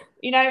back.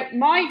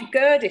 My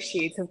GERD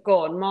issues have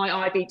gone, my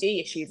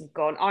IBD issues have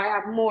gone. I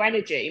have more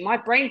energy. My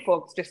brain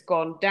fog's just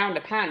gone down the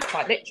pan,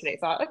 quite literally.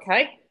 It's like,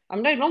 okay,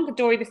 I'm no longer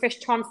Dory the fish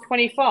times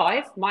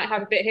 25. Might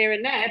have a bit here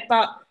and there,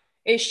 but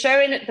it's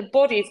showing that the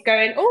body's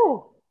going,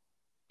 oh,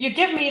 you're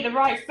giving me the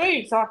right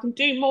food so I can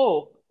do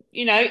more.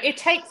 It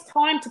takes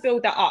time to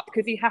build that up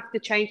because you have to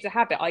change the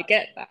habit. I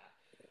get that.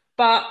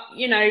 But,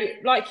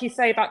 like you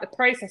say about the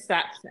processed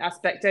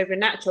aspect over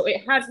natural,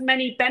 it has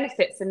many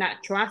benefits, the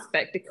natural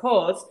aspect,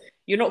 because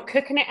you're not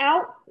cooking it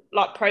out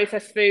like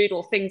processed food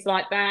or things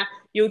like that.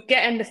 You're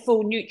getting the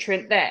full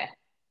nutrient there.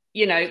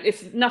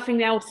 If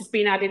nothing else has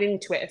been added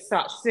into it as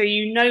such. So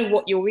you know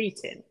what you're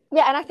eating.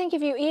 Yeah, and I think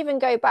if you even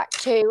go back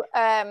to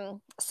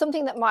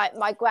something that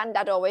my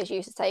granddad always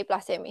used to say,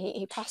 bless him,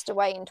 he passed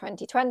away in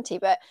 2020,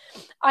 but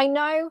I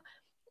know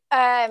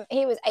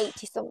he was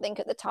 80 something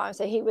at the time,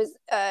 so he was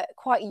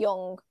quite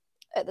young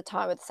at the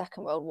time of the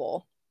Second World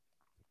War.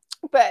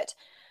 But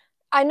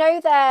I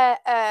know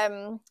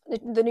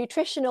the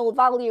nutritional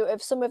value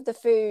of some of the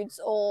foods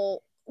or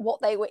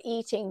what they were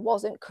eating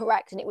wasn't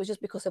correct, and it was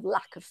just because of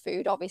lack of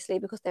food, obviously,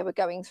 because they were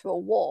going through a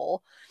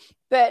war.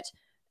 But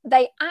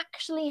they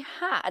actually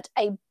had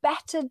a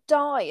better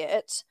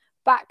diet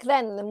back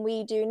then than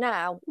we do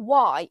now.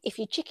 Why? If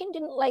your chicken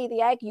didn't lay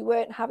the egg, you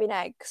weren't having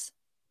eggs.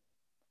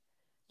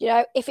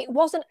 If it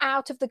wasn't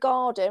out of the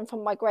garden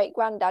from my great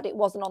granddad, it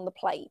wasn't on the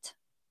plate.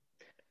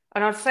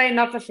 And I'd say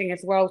another thing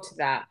as well to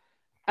that.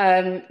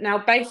 Now,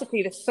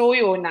 basically, the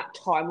soil in that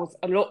time was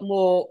a lot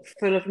more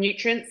full of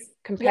nutrients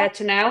compared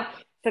to now.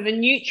 So the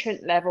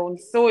nutrient level in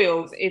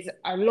soils is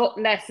a lot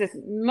less. There's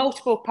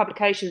multiple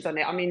publications on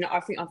it. I mean, I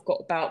think I've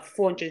got about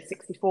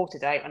 464 to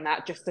date on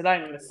that, just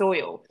alone in the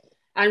soil.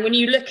 And when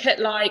you look at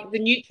like the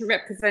nutrient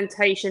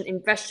representation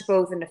in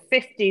vegetables in the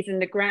 50s in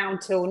the ground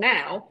till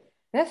now,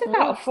 there's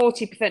about a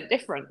 40%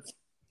 difference.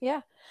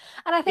 Yeah.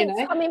 And I think,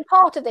 I mean,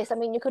 part of this, I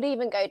mean, you could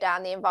even go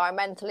down the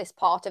environmentalist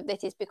part of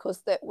this is because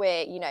that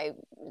we're, you know,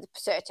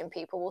 certain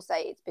people will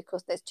say it's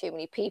because there's too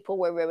many people,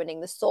 we're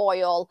ruining the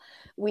soil.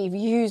 We've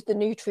used the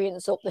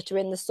nutrients up that are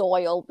in the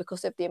soil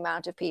because of the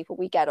amount of people.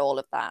 We get all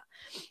of that.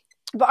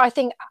 But I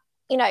think,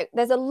 you know,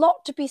 there's a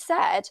lot to be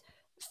said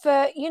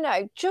for, you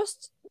know,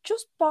 just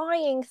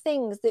buying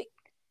things that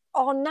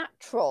are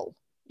natural.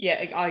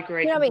 Yeah, I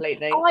agree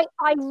completely. I mean?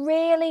 I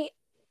really,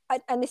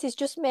 and this is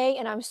just me,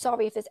 and I'm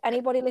sorry if there's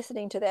anybody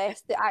listening to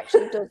this that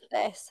actually does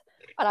this,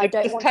 and I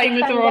don't want to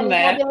offend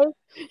anybody.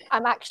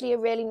 I'm actually a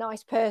really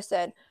nice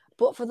person,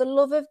 but for the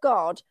love of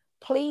God,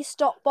 please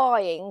stop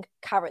buying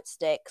carrot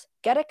sticks.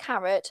 Get a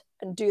carrot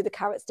and do the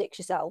carrot sticks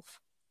yourself.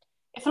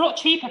 It's a lot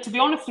cheaper, to be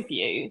honest with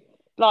you.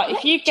 Like,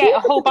 if you get a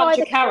whole bunch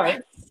of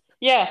carrots,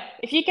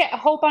 if you get a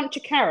whole bunch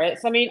of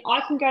carrots, I mean,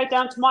 I can go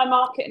down to my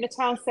market in the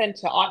town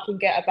centre, I can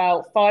get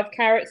about 5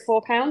 carrots,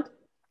 £4.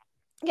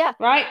 Yeah.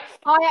 Right?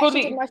 I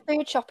actually did my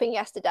food shopping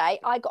yesterday.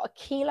 I got a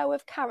kilo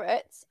of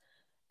carrots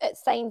at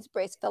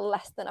Sainsbury's for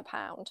less than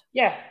 £1.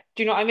 Yeah.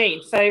 Do you know what I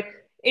mean? So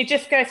it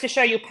just goes to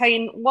show you're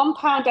paying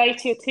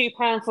 £1.80 or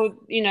 £2 for,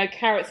 you know,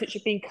 carrots which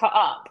have been cut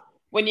up,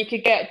 when you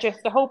could get just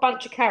a whole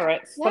bunch of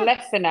carrots for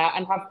less than that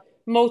and have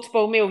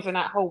multiple meals in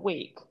that whole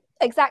week.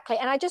 Exactly.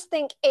 And I just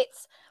think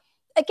it's,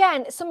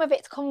 again, some of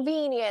it's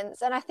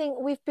convenience, and I think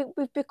we've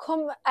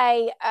become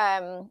a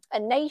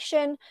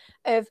nation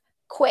of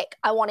quick.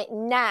 I want it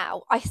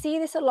now. I see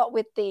this a lot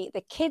with the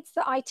kids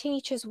that I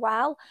teach as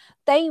well.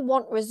 They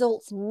want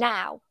results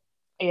now.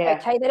 Yeah.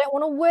 Okay, they don't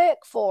want to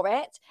work for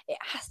it. It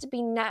has to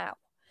be now,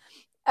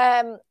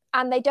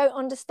 and they don't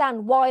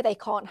understand why they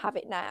can't have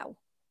it now.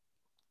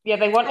 Yeah,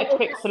 they want a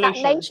quick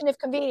solution. That nation of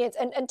convenience,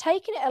 and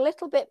taking it a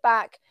little bit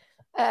back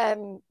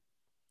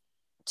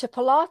to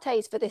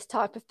Pilates for this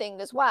type of thing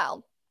as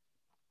well.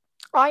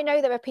 I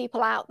know there are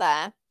people out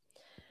there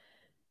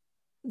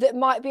that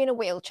might be in a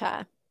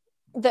wheelchair,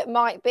 that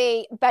might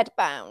be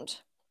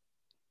bedbound,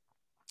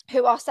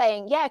 who are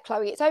saying, yeah,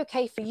 Chloe, it's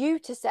okay for you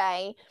to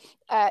say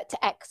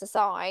to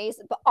exercise,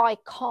 but I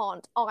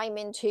can't. I'm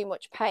in too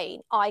much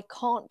pain. I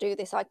can't do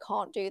this. I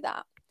can't do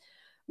that.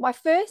 My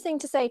first thing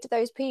to say to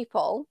those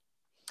people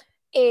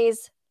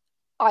is,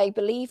 I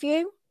believe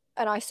you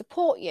and I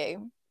support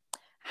you.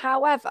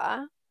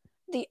 However,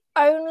 the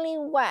only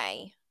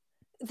way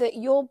that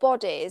your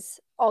bodies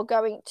are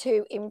going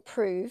to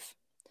improve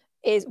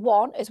is,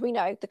 one, as we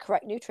know, the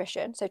correct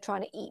nutrition, so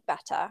trying to eat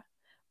better,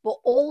 but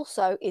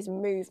also is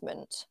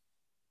movement.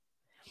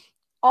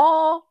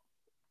 Our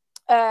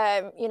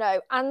you know,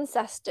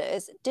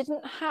 ancestors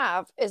didn't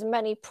have as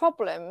many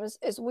problems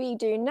as we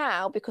do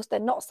now because they're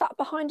not sat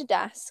behind a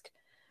desk,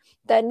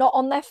 they're not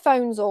on their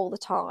phones all the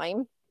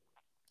time.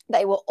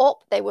 They were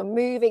up, they were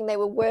moving, they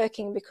were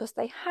working because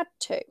they had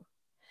to.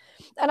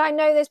 And I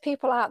know there's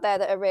people out there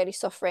that are really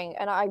suffering,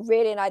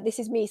 and this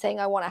is me saying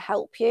I want to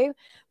help you,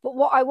 but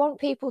what I want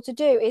people to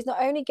do is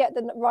not only get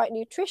the right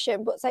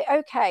nutrition, but say,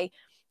 okay,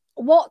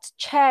 what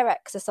chair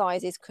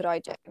exercises could I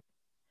do?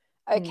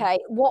 Okay,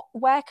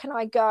 where can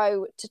I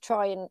go to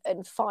try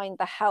and find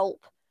the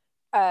help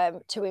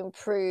to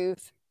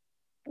improve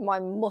my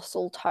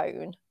muscle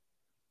tone,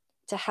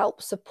 to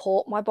help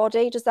support my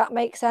body? Does that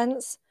make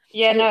sense?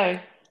 Yeah, no,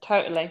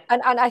 totally.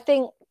 And I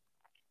think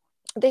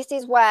this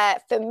is where,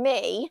 for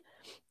me,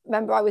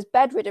 remember, I was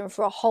bedridden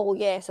for a whole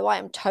year, so I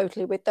am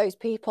totally with those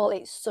people.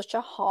 It's such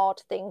a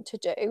hard thing to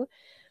do.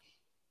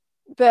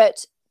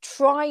 But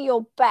try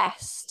your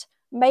best.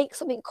 Make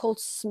something called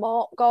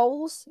SMART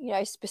goals, you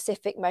know,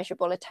 specific,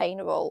 measurable,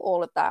 attainable,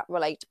 all of that,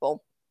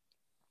 relatable,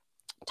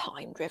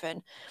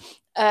 time-driven.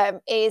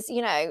 Is,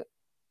 you know,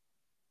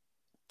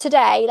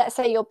 today, let's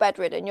say you're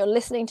bedridden, you're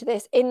listening to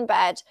this in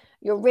bed,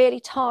 you're really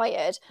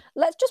tired.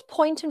 Let's just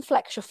point and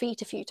flex your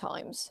feet a few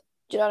times.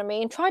 Do you know what I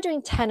mean? Try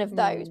doing 10 of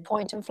those,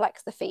 point and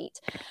flex the feet.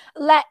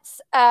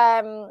 Let's,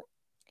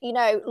 you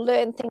know,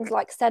 learn things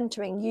like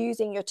centering,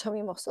 using your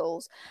tummy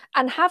muscles,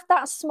 and have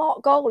that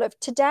SMART goal of,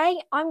 today,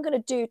 I'm going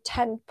to do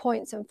 10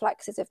 points and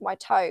flexes of my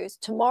toes.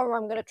 Tomorrow,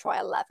 I'm going to try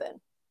 11.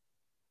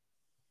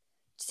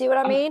 See what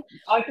I mean?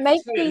 I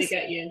totally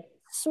get you.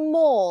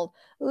 Small,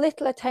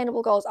 little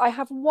attainable goals. I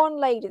have one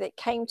lady that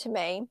came to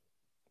me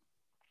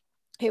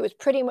who was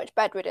pretty much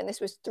bedridden.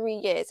 This was 3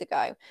 years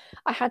ago.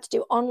 I had to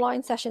do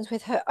online sessions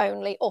with her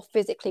only, or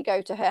physically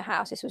go to her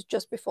house. This was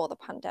just before the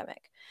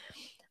pandemic.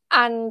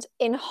 And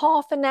in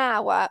half an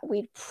hour,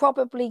 we'd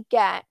probably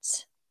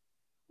get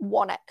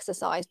one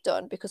exercise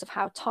done because of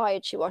how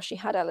tired she was. She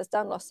had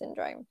Ehlers-Danlos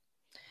syndrome.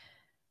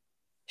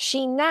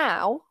 She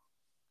now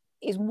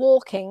is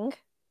walking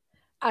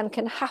and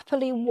can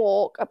happily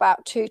walk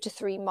about 2 to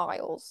 3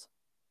 miles.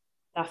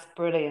 That's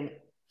brilliant.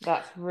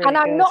 That's And really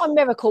I'm good. not a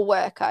miracle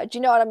worker. Do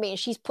you know what I mean?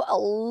 She's put a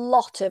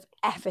lot of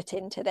effort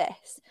into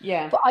this.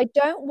 Yeah. But I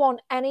don't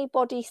want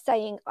anybody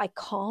saying I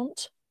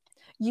can't.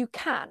 You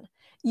can.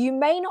 You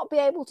may not be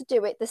able to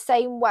do it the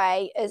same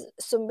way as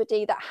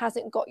somebody that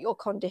hasn't got your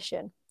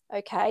condition,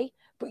 okay?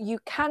 But you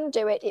can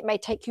do it. It may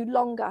take you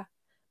longer,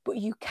 but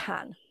you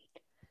can.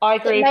 I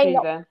agree with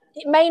you then.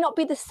 It may not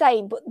be the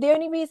same, but the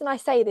only reason I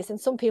say this, and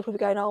some people will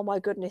be going, oh my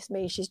goodness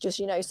me, she's just,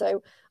 you know,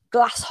 so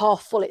glass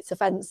half full, it's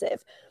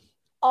offensive.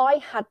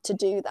 I had to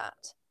do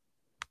that.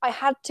 I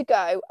had to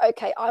go,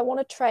 okay, I want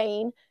to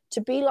train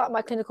to be like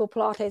my clinical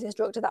Pilates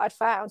instructor that I'd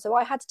found. So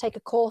I had to take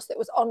a course that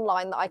was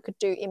online that I could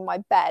do in my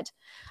bed.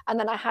 And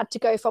then I had to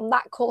go from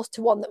that course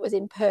to one that was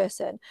in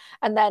person.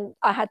 And then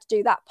I had to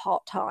do that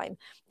part-time.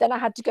 Then I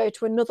had to go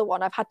to another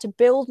one. I've had to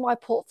build my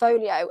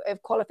portfolio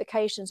of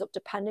qualifications up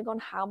depending on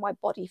how my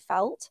body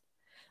felt.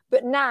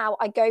 But now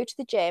I go to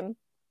the gym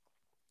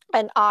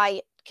and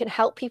I can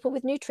help people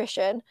with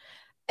nutrition,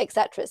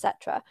 etc.,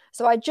 etc.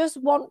 So I just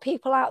want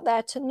people out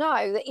there to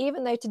know that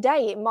even though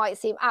today it might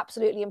seem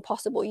absolutely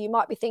impossible, you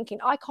might be thinking,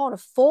 I can't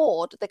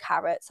afford the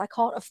carrots, I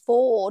can't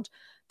afford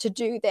to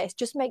do this.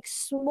 Just make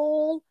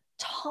small,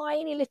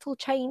 tiny little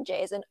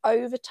changes, and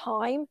over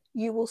time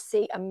you will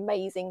see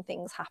amazing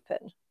things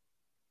happen.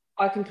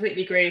 I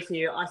completely agree with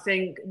you. I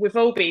think we've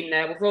all been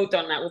there, we've all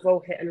done that, we've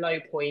all hit a low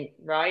point,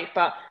 right?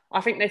 But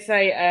I think they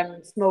say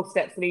small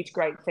steps lead to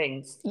great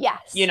things,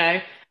 Yes. you know,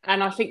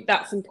 and I think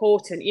that's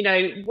important. You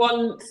know,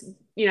 one,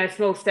 you know,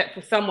 small step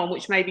for someone,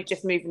 which may be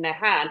just moving their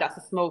hand, that's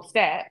a small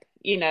step,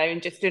 you know,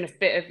 and just doing a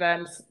bit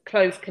of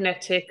closed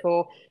kinetic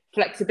or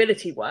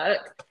flexibility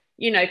work,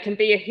 you know, can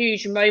be a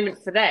huge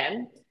moment for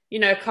them. You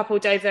know, a couple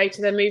of days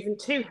later, they're moving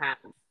two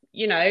hands.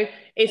 You know,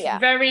 it's Yeah.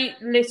 very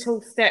little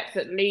steps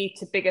that lead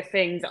to bigger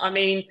things. I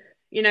mean,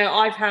 you know,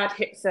 I've had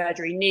hip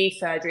surgery, knee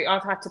surgery.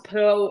 I've had to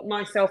pull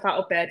myself out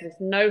of bed with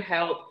no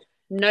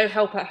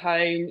help at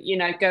home, you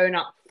know, going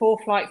up 4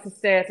 flights of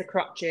stairs with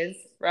crutches,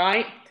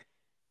 right?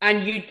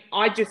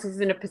 I just was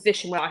in a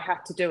position where I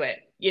had to do it,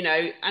 you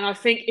know. And I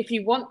think if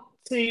you want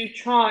to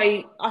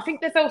try, I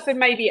think there's also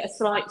maybe a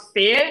slight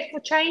fear for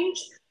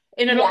change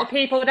in a lot Yeah. of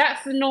people.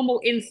 That's the normal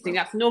instinct.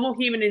 That's normal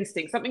human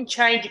instinct. Something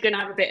change, you're going to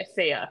have a bit of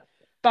fear.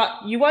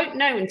 But you won't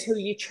know until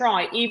you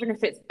try, even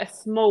if it's a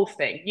small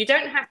thing. You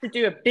don't have to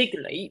do a big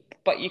leap,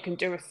 but you can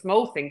do a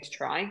small thing to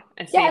try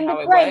and Yeah, see and the how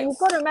it brain, you've works.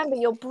 got to remember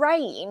your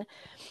brain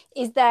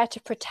is there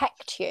to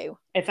protect you.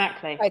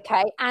 Exactly.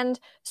 Okay. And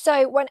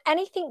so when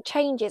anything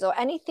changes or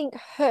anything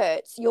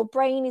hurts, your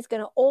brain is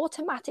going to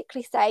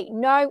automatically say,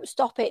 no,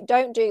 stop it,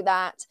 don't do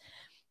that.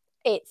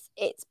 It's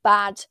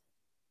bad.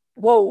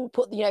 Whoa,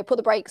 put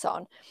the brakes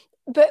on.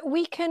 But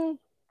we can,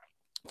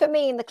 for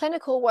me in the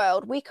clinical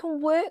world, we can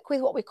work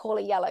with what we call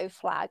a yellow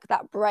flag,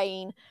 that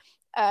brain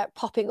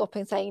popping up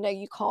and saying, no,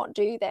 you can't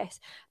do this.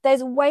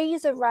 There's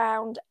ways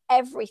around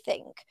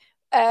everything.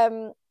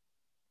 And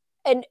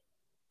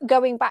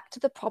going back to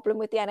the problem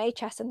with the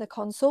NHS and the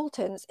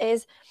consultants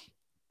is,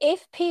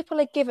 if people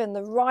are given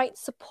the right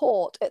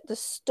support at the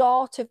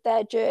start of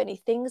their journey,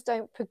 things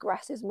don't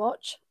progress as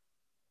much.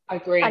 I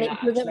agree And on it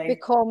that doesn't actually.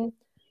 become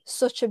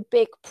such a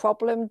big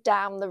problem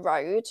down the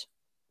road.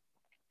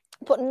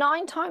 But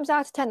 9 times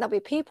out of 10, there'll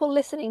be people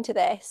listening to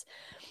this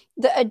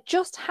that are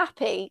just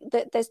happy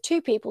that there's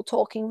two people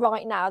talking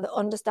right now that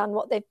understand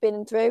what they've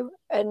been through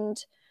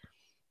and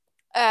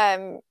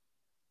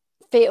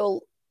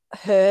feel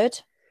heard.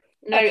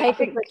 No, Okay, I because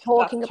think we're that's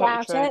talking totally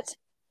about true. it.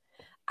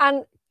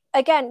 And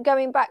again,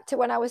 going back to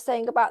when I was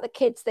saying about the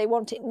kids, they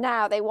want it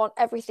now, they want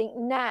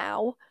everything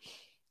now.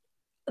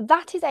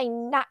 That is a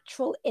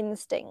natural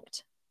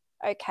instinct.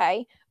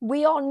 Okay,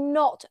 we are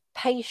not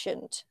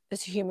patient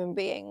as human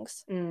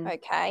beings.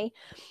 Okay,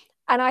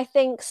 and I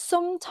think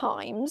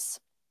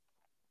sometimes,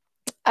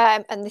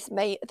 and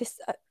this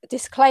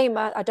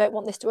disclaimer, I don't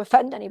want this to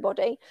offend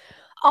anybody,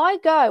 I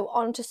go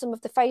onto some of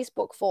the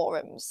Facebook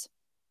forums.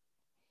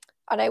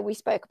 I know we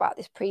spoke about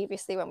this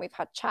previously when we've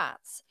had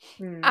chats,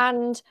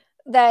 and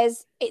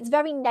it's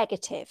very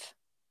negative.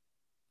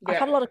 I've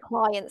had a lot of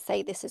clients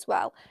say this as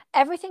well.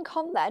 Everything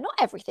on there, not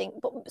everything,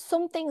 but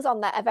some things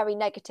on there are very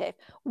negative.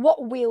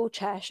 What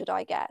wheelchair should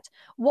I get?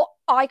 What,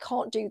 I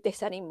can't do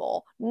this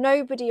anymore.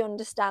 Nobody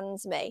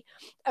understands me.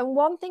 And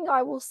one thing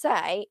I will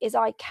say is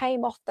I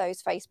came off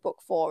those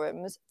Facebook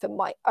forums for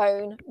my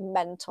own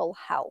mental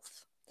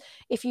health.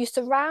 If you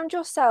surround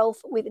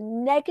yourself with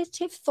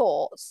negative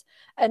thoughts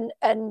and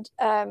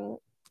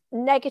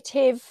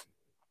negative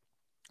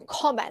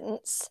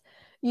comments,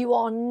 you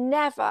are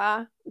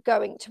never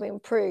going to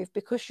improve,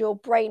 because your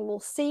brain will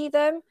see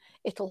them,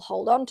 it'll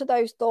hold on to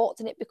those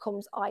thoughts, and it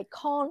becomes I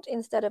can't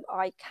instead of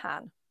I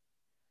can.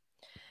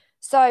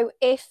 So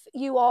if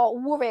you are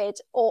worried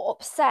or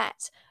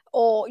upset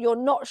or you're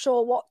not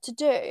sure what to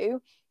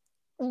do,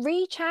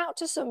 reach out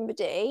to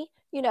somebody.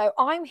 You know,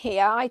 I'm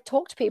here, I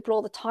talk to people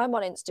all the time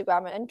on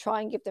Instagram and try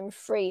and give them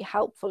free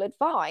helpful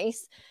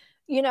advice,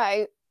 you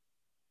know,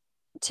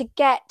 to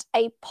get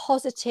a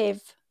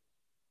positive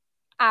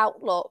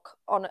outlook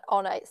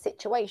on a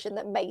situation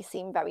that may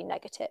seem very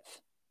negative.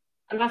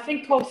 And I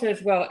think also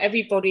as well,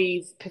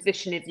 everybody's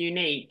position is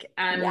unique.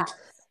 Yeah. And,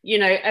 you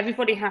know,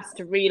 everybody has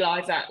to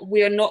realize that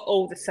we are not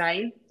all the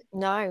same.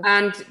 No.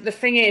 And the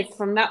thing is,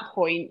 from that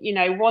point, you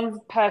know, one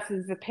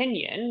person's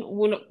opinion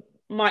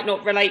might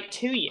not relate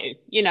to you,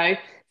 you know,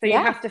 so you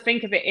Yeah. have to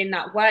think of it in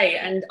that way.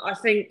 And I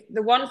think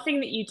the one thing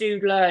that you do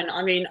learn,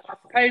 I mean, I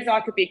suppose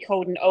I could be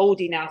called an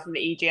oldie now from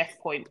the EGS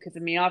point, because I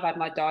mean, I've had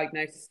my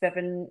diagnosis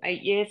 7,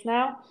 8 years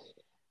now.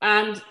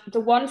 And the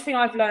one thing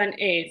I've learned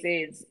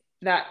is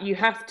that you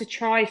have to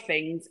try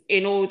things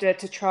in order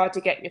to try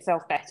to get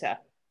yourself better.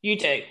 You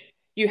do.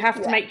 You have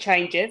to Yeah. make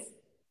changes.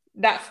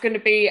 That's going to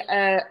be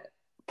a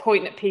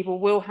point that people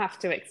will have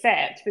to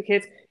accept,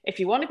 because if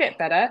you want to get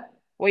better,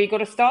 well, you've got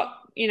to start,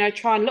 you know,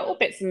 trying little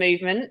bits of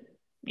movement.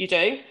 You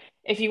do.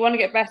 If you want to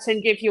get better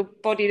and give your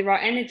body the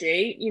right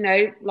energy, you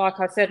know,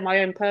 like I said, my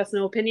own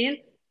personal opinion,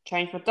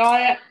 change my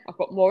diet. I've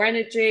got more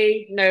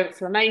energy, no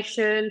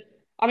inflammation.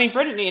 I mean,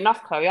 brilliantly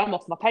enough, Chloe, I'm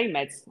off my pain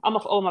meds. I'm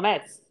off all my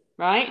meds,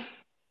 right?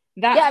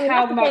 Yeah, That's I mean,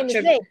 how that's the same much as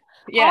of, me. I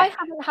yeah,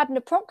 haven't had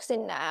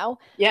naproxen now.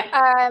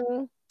 yeah.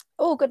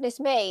 Oh, goodness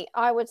me.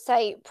 I would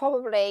say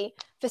probably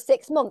for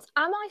 6 months.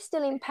 Am I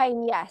still in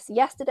pain? Yes.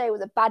 Yesterday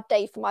was a bad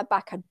day for my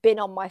back. I'd been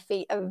on my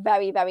feet a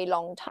very, very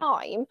long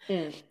time.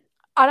 Mm.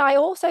 And I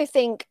also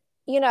think,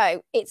 you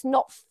know, it's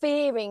not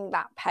fearing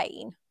that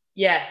pain.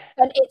 Yeah.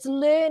 And it's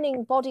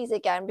learning bodies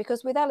again,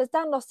 because with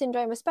Ehlers-Danlos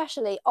syndrome,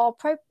 especially, our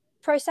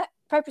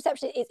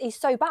proprioception is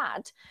so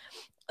bad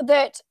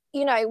that,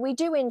 you know, we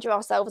do injure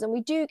ourselves and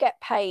we do get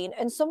pain.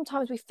 And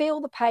sometimes we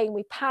feel the pain,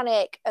 we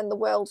panic, and the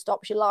world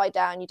stops. You lie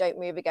down, you don't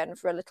move again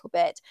for a little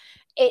bit.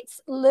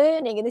 It's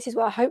learning. And this is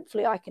where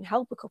hopefully I can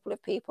help a couple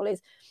of people.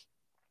 Is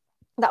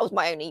that was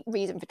my only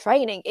reason for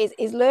training,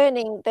 is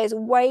learning there's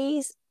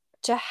ways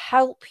to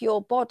help your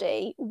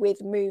body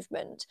with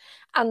movement.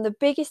 And the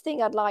biggest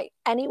thing I'd like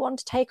anyone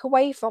to take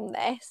away from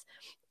this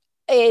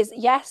is,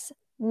 yes,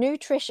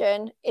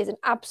 nutrition is an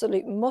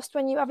absolute must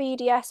when you have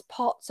EDS,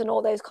 POTS, and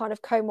all those kind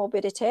of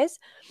comorbidities.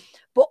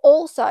 But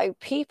also,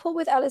 people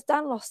with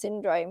Ehlers-Danlos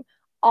syndrome,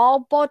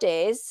 our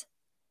bodies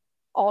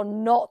are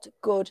not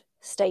good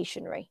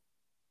stationary.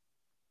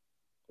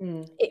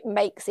 It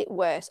makes it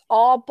worse.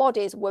 Our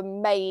bodies were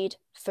made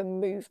for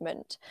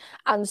movement.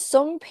 And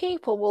some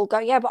people will go,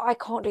 yeah, but I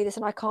can't do this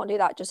and I can't do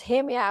that. Just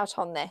hear me out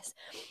on this.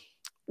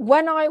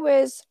 When I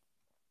was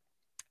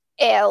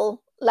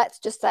ill, let's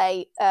just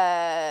say,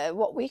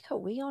 what week are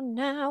we on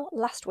now?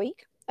 Last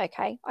week.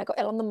 Okay. I got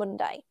ill on the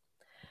Monday.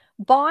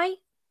 By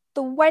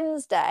the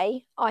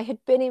Wednesday, I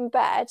had been in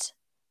bed.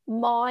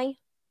 My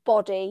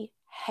body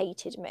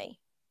hated me.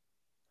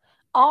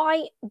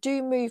 I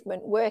do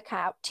movement,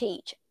 workout,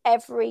 teach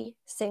every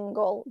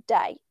single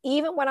day.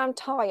 Even when I'm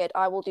tired,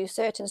 I will do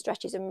certain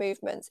stretches and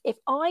movements. If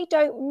I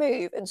don't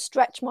move and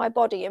stretch my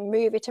body and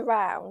move it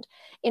around,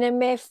 in a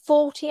mere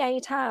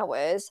 48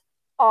 hours,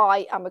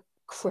 I am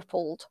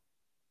crippled.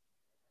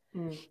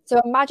 So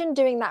imagine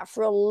doing that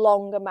for a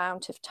long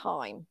amount of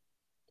time.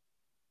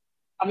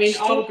 I mean,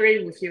 I'll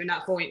agree with you in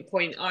that point.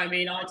 I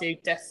mean, I do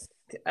desk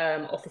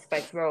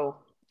office-based role,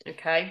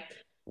 okay?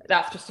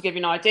 That's just to give you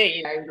an idea,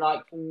 you know,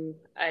 like from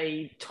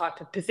a type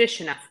of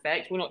position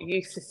aspect, we're not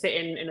used to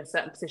sitting in a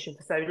certain position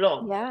for so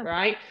long,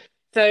 right?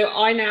 So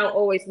I now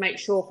always make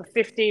sure for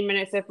 15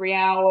 minutes every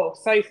hour or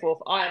so forth,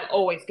 I am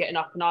always getting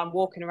up and I'm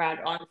walking around,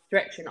 I'm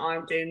stretching,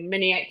 I'm doing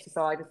mini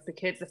exercises,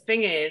 because the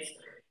thing is,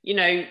 you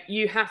know,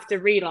 you have to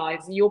realize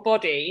your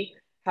body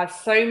has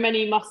so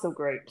many muscle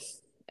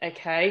groups,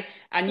 okay?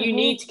 And you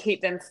need to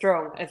keep them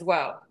strong as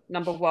well,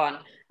 number one.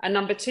 And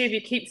number two, if you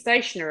keep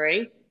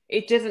stationary,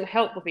 it doesn't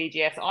help with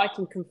EGS. I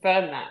can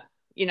confirm that,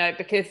 you know,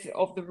 because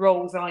of the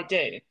roles I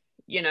do.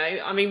 You know,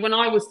 I mean, when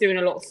I was doing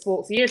a lot of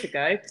sports years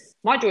ago,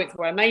 my joints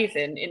were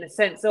amazing in the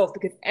sense of,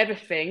 because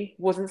everything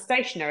wasn't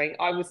stationary.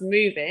 I was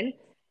moving,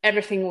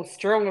 everything was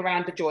strong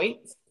around the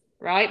joints,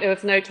 right? There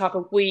was no type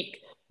of weak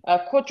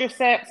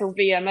quadriceps or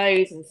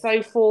VMOs and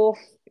so forth,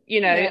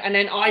 you know. And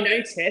then I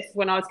noticed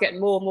when I was getting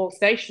more and more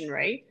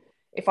stationary,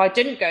 if I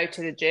didn't go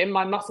to the gym,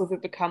 my muscles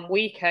would become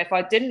weaker. If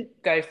I didn't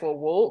go for a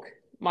walk,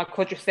 my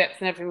quadriceps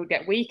and everything would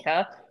get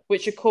weaker,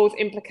 which would cause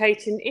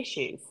implicating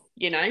issues,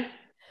 you know?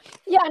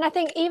 Yeah, and I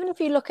think even if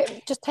you look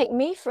at, just take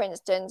me for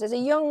instance, as a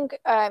young,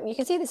 you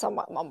can see this on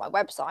my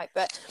website,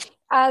 but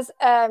as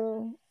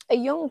a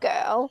young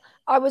girl,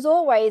 I was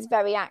always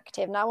very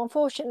active. Now,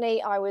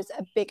 unfortunately, I was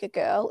a bigger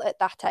girl at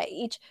that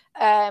age,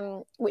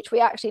 which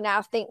we actually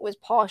now think was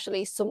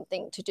partially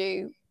something to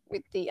do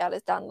with the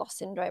Ehlers-Danlos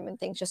syndrome and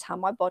things, just how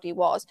my body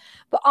was.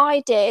 But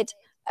I did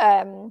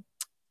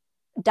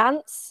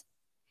dance.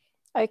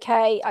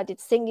 Okay, I did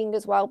singing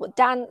as well, but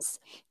dance.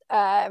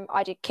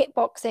 I did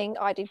kickboxing,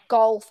 I did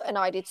golf, and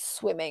I did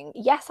swimming.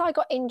 Yes, I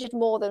got injured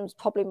more than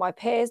probably my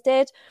peers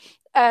did,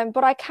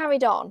 but I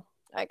carried on.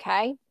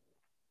 Okay.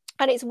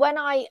 And it's when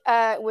I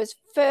was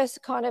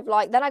first kind of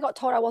like, then I got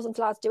told I wasn't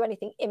allowed to do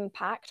anything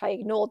impact. I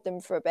ignored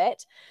them for a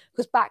bit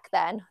because back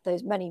then,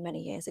 those many,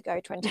 many years ago,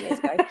 20 years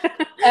ago,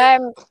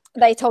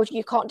 they told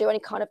you can't do any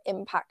kind of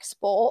impact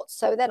sports.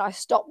 So then I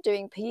stopped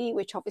doing PE,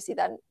 which obviously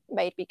then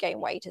made me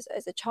gain weight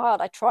as a child.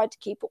 I tried to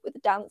keep up with the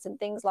dance and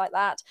things like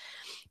that.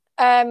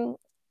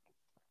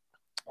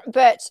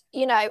 But,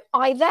 you know,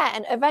 I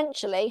then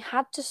eventually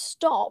had to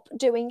stop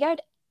doing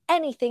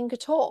anything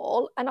at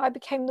all, and I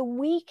became the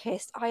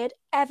weakest I had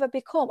ever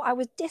become. I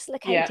was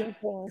dislocating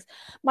things.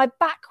 My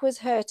back was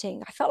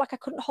hurting. I felt like I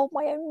couldn't hold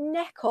my own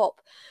neck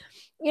up,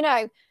 you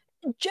know.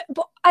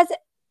 But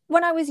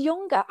when I was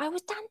younger, I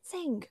was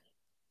dancing.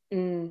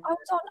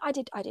 I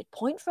did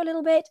point for a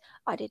little bit.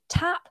 I did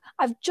tap.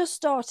 I've just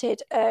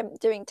started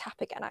doing tap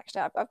again.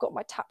 Actually, I've got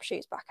my tap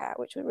shoes back out,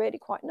 which were really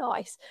quite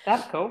nice.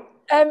 That's cool.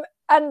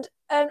 And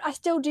I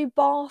still do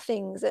bar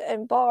things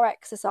and bar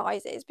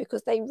exercises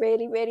because they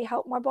really, really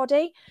help my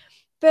body.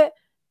 But,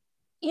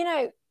 you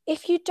know,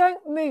 if you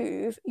don't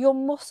move, your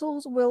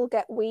muscles will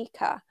get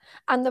weaker.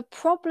 And the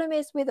problem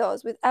is with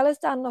us, with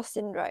Ehlers-Danlos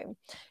syndrome,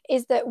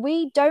 is that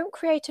we don't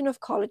create enough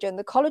collagen.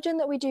 The collagen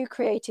that we do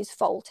create is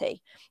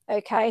faulty.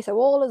 Okay, so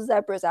all the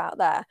zebras out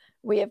there,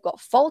 we have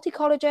got faulty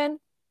collagen.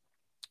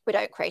 We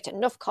don't create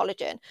enough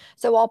collagen.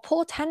 So our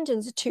poor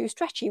tendons are too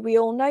stretchy. We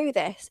all know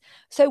this.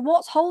 So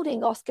what's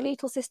holding our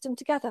skeletal system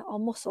together? Our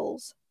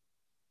muscles.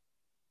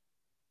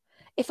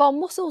 If our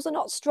muscles are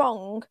not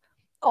strong,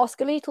 our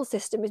skeletal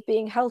system is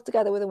being held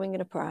together with a wing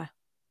and a prayer.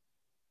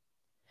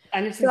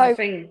 And this is the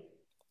thing.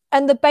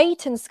 And the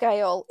Baton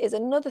scale is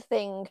another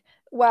thing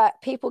where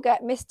people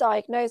get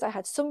misdiagnosed. I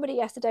had somebody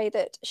yesterday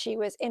that she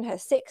was in her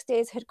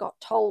 60s, had got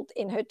told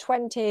in her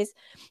 20s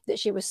that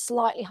she was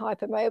slightly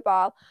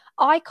hypermobile.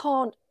 I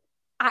can't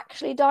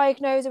actually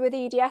diagnose her with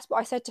EDS, but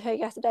I said to her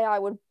yesterday I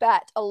would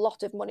bet a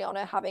lot of money on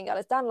her having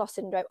Ehlers-Danlos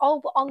syndrome. Oh,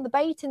 but on the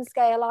Baton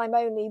scale, I'm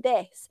only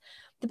this.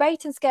 The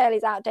Baton scale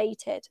is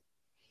outdated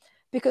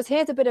because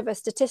here's a bit of a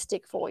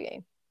statistic for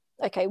you.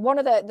 Okay, one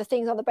of the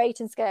things on the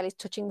Baton scale is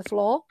touching the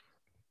floor.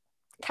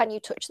 Can you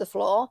touch the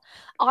floor?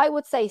 I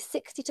would say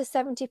 60 to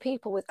 70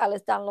 people with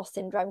Ehlers-Danlos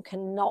syndrome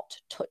cannot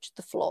touch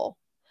the floor.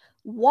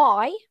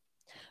 Why?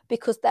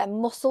 Because their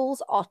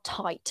muscles are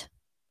tight.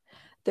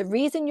 The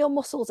reason your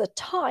muscles are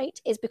tight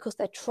is because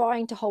they're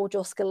trying to hold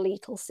your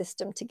skeletal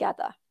system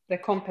together. They're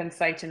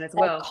compensating as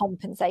well. They're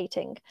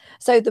compensating.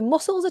 So the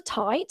muscles are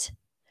tight,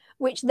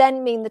 which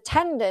then mean the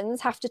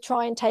tendons have to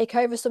try and take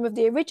over some of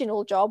the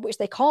original job, which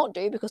they can't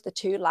do because they're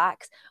too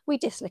lax. We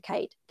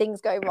dislocate,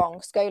 things go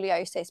wrong,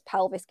 scoliosis,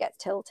 pelvis gets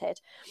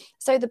tilted.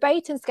 So the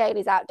Baton scale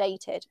is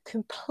outdated,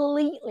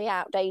 completely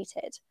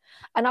outdated.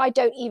 And I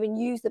don't even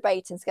use the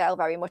Baton scale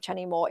very much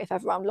anymore. If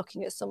ever I'm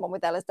looking at someone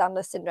with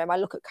Ehlers-Danlos syndrome, I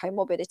look at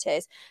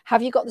comorbidities.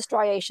 Have you got the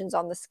striations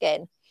on the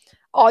skin?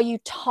 Are you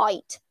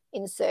tight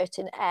in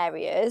certain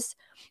areas?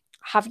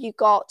 Have you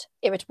got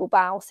irritable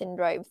bowel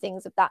syndrome,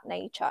 things of that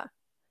nature?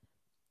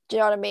 Do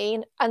you know what I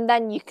mean? And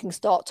then you can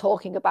start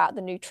talking about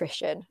the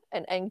nutrition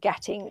and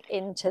getting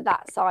into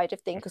that side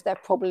of things because they're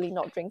probably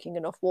not drinking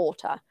enough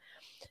water.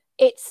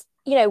 It's,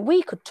 you know,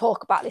 we could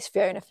talk about this,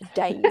 Fiona, for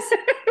days.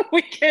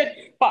 We could,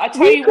 but I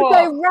tell you what. We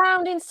could go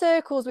round in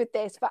circles with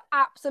this for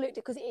absolutely,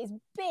 because it is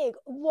big,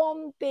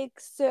 one big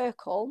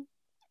circle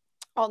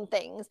on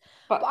things.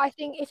 But I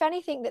think if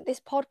anything that this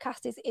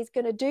podcast is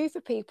going to do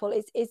for people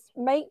is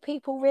make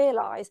people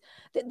realise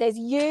that there's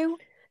you,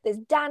 there's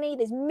Danny,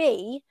 there's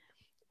me.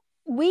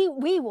 We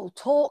will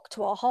talk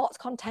to our heart's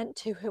content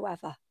to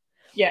whoever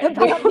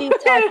about these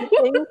types of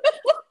things.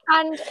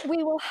 And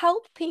we will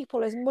help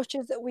people as much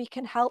as that we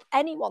can help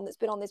anyone that's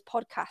been on this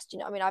podcast. You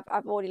know, I mean,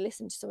 I've already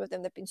listened to some of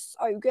them. They've been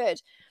so good.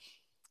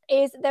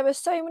 There are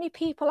so many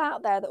people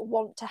out there that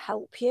want to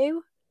help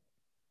you.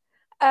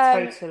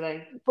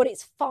 Totally. But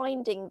it's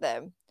finding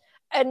them.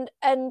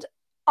 And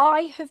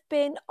I have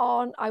been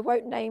on, I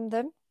won't name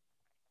them,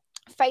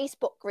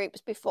 Facebook groups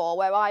before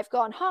where I've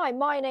gone, hi,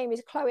 my name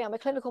is Chloe, I'm a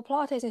clinical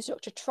Pilates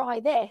instructor, try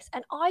this.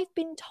 And I've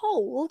been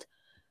told,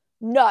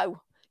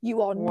 no,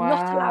 you are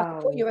not allowed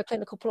to put you're a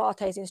clinical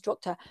Pilates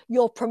instructor.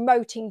 You're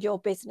promoting your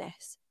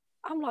business.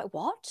 I'm like,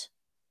 what?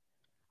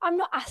 I'm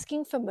not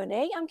asking for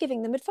money. I'm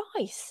giving them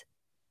advice.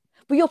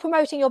 But you're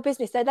promoting your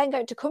business. They're then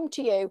going to come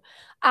to you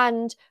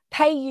and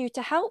pay you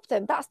to help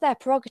them. That's their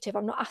prerogative.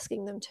 I'm not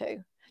asking them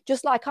to.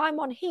 Just like I'm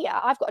on here,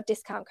 I've got a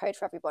discount code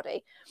for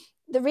everybody.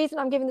 The reason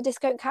I'm giving the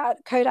discount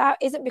code out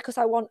isn't because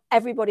I want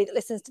everybody that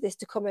listens to this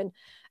to come and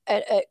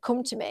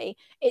come to me.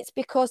 It's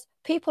because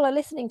people are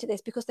listening to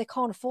this because they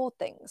can't afford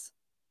things.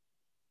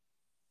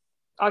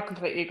 I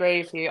completely agree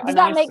with you. Does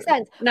that make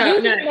sense?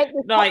 You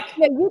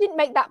didn't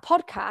make that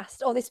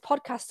podcast, or this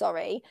podcast,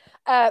 sorry,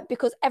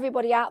 because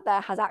everybody out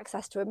there has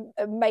access to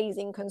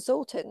amazing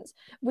consultants.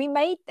 We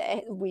made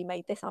this.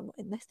 I'm not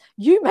in this.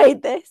 You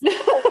made this.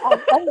 I'm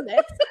on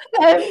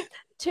this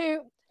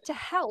to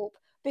help,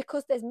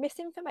 because there's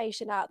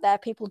misinformation out there.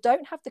 People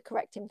don't have the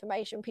correct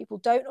information. People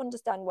don't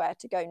understand where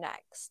to go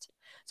next.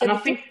 So the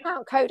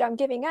discount code I'm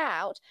giving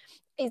out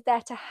is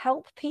there to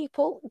help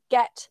people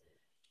get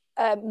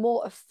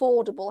more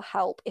affordable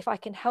help. If I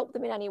can help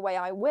them in any way,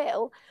 I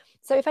will.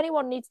 So if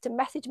anyone needs to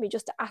message me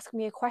just to ask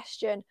me a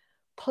question,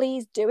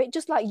 please do it,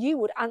 just like you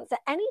would answer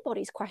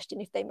anybody's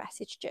question if they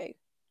messaged you.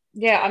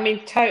 Yeah, I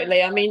mean,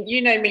 totally. I mean,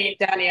 you know me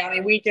and Danny. I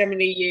mean, we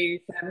generally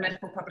use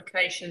medical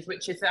publications,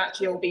 which is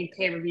actually all being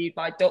peer reviewed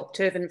by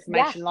doctors and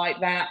information like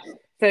that.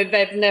 So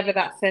there's never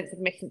that sense of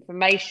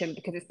misinformation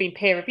because it's been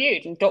peer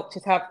reviewed, and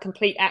doctors have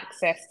complete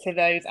access to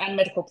those, and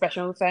medical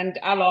professionals and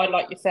allied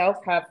like yourself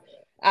have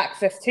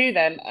access to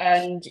them.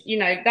 And, you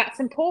know, that's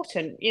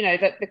important, you know,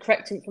 that the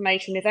correct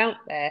information is out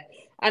there.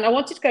 And I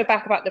wanted to go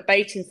back about the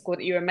baiting score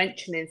that you were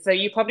mentioning. So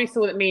you probably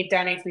saw that me and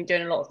Danny's been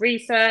doing a lot of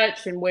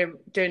research, and we're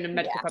doing a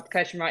medical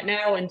publication right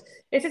now. And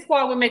this is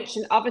why we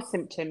mention other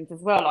symptoms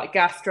as well, like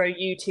gastro,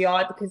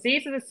 UTI, because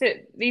these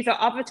are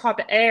other type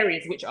of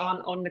areas which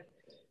aren't on the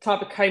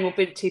type of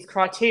comorbidities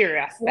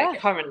criteria aspect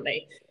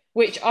currently.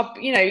 Which are,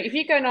 you know, if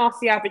you go and ask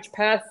the average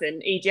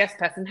person, EGS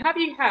person, have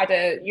you had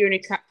a urinary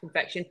tract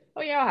infection?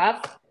 Oh yeah, I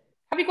have.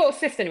 Have you got a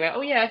cyst anywhere?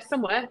 Oh yeah,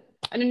 somewhere.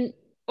 And then,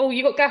 oh,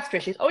 you got gastro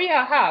issues? Oh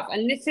yeah, I have.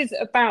 And this is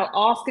about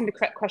asking the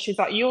correct questions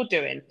like you're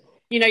doing.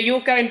 You know,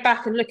 you're going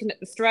back and looking at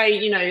the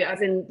straight, you know,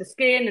 as in the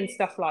skin and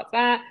stuff like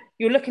that.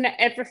 You're looking at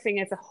everything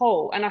as a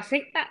whole. And I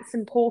think that's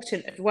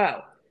important as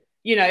well.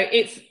 You know,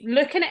 it's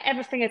looking at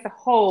everything as a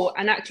whole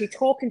and actually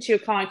talking to your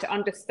client to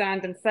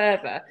understand them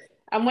further.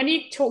 And when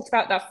you talked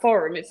about that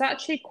forum, it's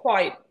actually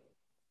quite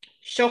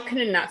shocking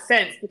in that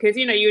sense because,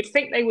 you know, you would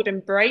think they would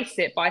embrace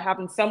it by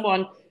having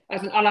someone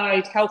as an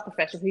allied health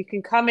professional who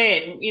can come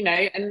in, you know,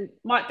 and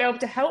might be able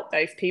to help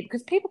those people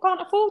because people can't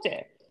afford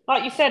it.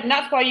 Like you said, and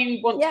that's why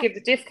you want to give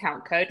the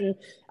discount code. And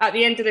at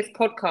the end of this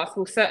podcast,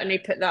 we'll certainly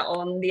put that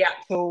on the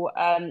actual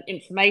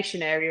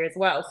information area as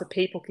well so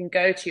people can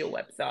go to your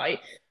website.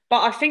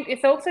 But I think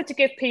it's also to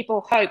give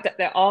people hope that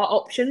there are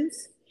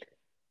options.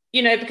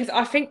 You know, because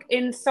I think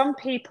in some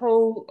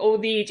people or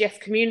the EGS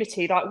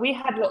community, like we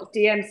had a lot of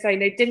DMs saying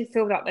they didn't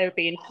feel like they were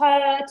being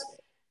heard.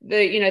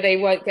 You know, they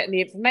weren't getting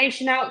the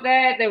information out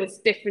there. There was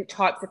different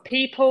types of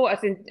people,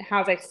 as in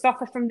how they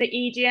suffer from the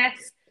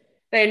EGS.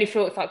 They only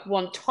feel it's like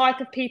one type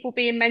of people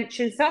being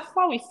mentioned. So that's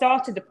why we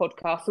started the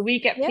podcast. So we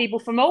get people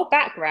from all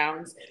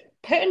backgrounds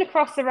putting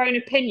across their own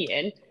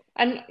opinion.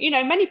 And, you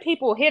know, many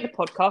people hear the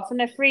podcast and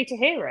they're free to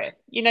hear it.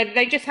 You know,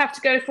 they just have to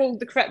go for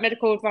the correct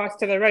medical advice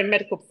to their own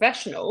medical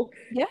professional.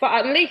 But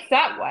at least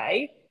that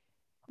way,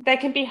 they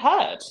can be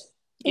heard,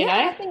 you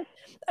know? And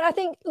I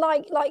think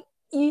like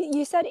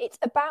you said, it's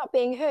about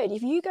being heard.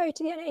 If you go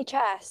to the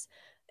NHS,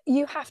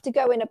 you have to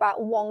go in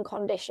about one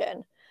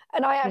condition.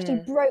 And I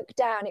actually broke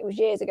down, it was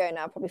years ago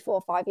now, probably 4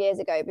 or 5 years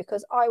ago,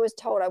 because I was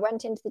told, I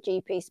went into the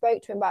GP,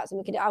 spoke to him about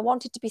something. I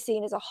wanted to be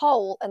seen as a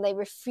whole, and they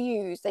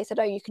refused. They said,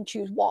 oh, you can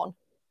choose one.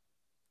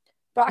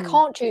 But I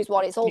can't choose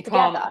one, it's all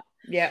together.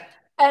 Yeah.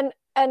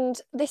 And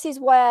this is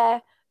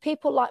where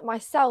people like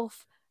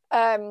myself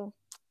can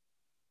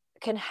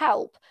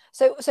help.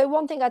 So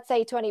one thing I'd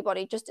say to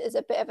anybody, just as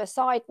a bit of a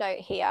side note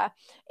here,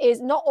 is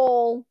not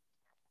all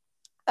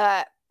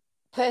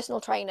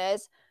personal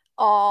trainers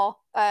are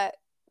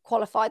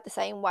qualified the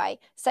same way.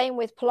 Same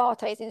with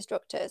Pilates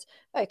instructors.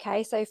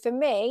 Okay, so for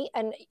me,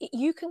 and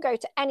you can go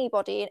to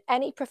anybody in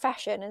any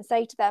profession and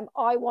say to them,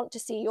 I want to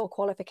see your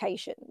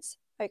qualifications.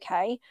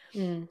 Okay.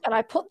 And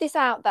I put this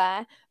out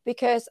there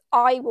because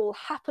I will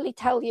happily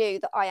tell you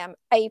that I am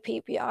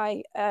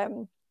APPI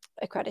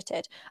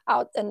accredited,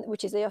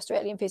 which is the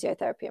Australian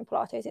Physiotherapy and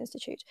Pilates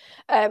Institute.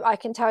 I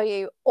can tell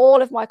you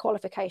all of my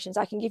qualifications.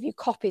 I can give you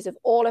copies of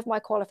all of my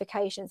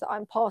qualifications that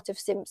I'm part of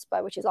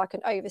SIMSPA, which is like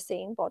an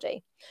overseeing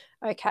body.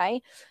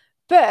 Okay.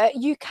 But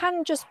you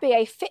can just be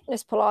a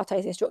fitness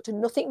Pilates instructor.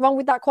 Nothing wrong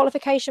with that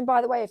qualification,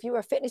 by the way. If you were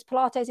a fitness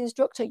Pilates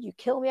instructor, you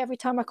kill me every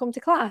time I come to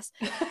class.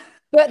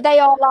 But they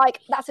are like,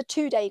 that's a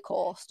 2-day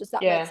course. Does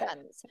that make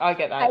sense? I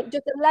get that.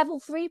 Just a level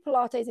 3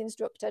 Pilates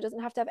instructor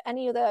doesn't have to have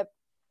any other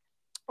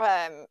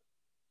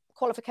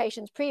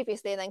qualifications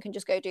previously and then can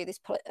just go do this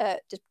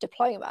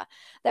diploma.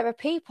 There are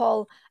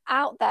people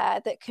out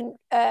there that can,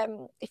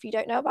 if you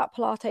don't know about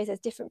Pilates, there's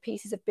different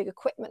pieces of big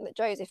equipment that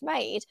Joseph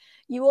made.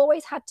 You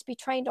always had to be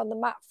trained on the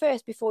mat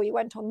first before you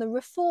went on the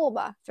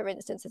reformer, for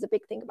instance. There's a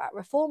big thing about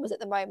reformers at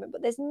the moment,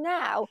 but there's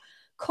now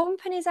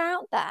companies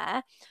out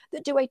there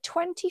that do a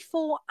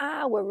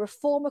 24-hour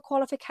reformer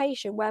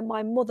qualification where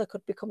my mother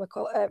could become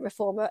a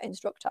reformer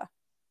instructor.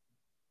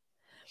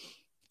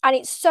 And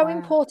it's so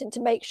important to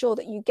make sure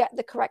that you get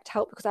the correct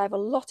help, because I have a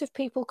lot of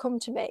people come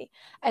to me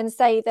and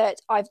say that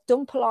I've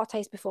done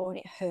Pilates before and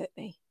it hurt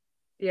me.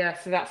 Yeah,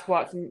 so that's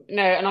what,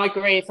 no, and I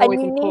agree. It's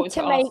always important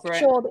to make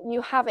sure that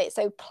you have it.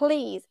 So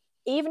please,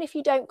 even if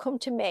you don't come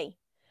to me,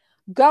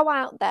 go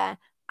out there,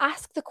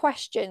 ask the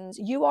questions.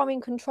 You are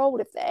in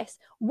control of this.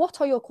 What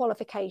are your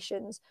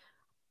qualifications?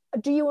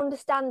 Do you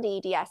understand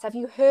EDS? Have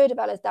you heard of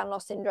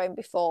Ehlers-Danlos syndrome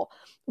before?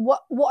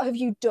 What have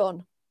you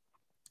done?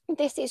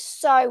 This is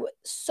so,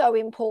 so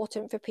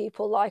important for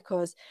people like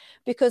us,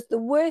 because the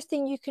worst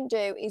thing you can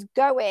do is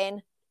go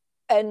in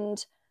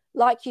and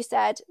like you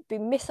said, be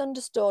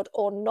misunderstood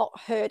or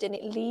not heard, and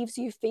it leaves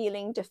you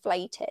feeling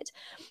deflated.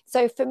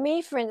 So for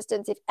me, for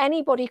instance, if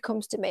anybody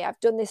comes to me, I've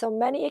done this on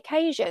many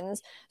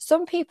occasions,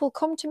 some people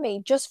come to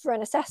me just for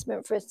an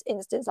assessment, for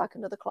instance, like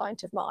another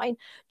client of mine,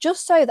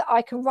 just so that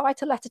I can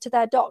write a letter to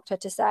their doctor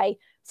to say,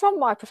 from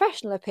my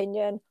professional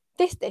opinion,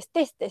 this,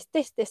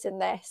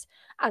 and this.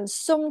 And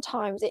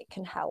sometimes it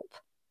can help.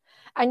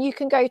 And you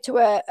can go to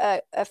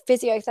a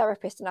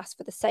physiotherapist and ask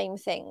for the same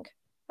thing.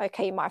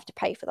 Okay, you might have to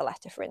pay for the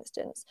letter, for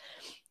instance.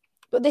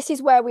 But this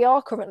is where we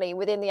are currently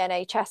within the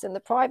NHS and the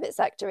private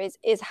sector,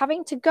 is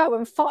having to go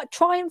and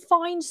try and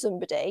find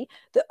somebody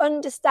that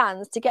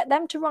understands, to get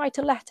them to write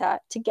a letter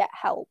to get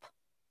help.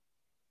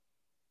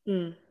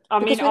 Because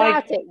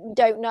without it, you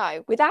don't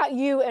know. Without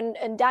you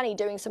and Danny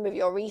doing some of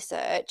your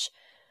research,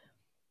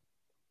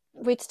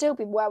 we'd still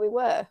be where we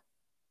were.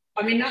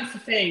 I mean, that's the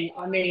thing.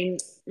 I mean,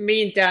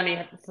 me and Danny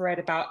have read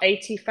about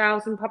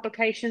 80,000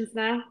 publications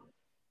now.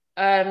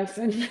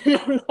 So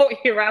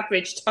not your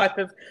average type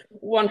of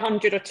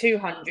 100 or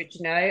 200,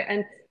 you know,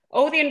 and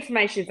all the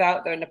information is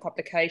out there in the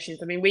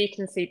publications. I mean, we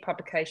can see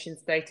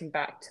publications dating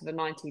back to the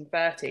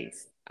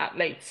 1930s, at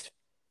least.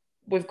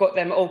 We've got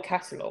them all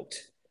catalogued,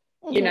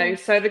 you know.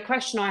 So the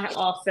question I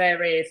ask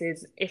there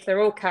is if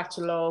they're all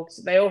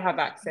catalogued, they all have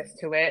access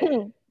to it,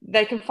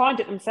 they can find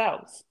it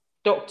themselves,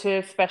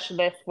 doctors,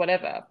 specialists,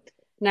 whatever.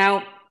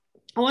 Now,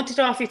 I wanted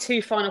to ask you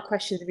two final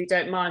questions, if you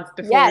don't mind,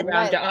 before we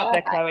round it up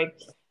there, Chloe.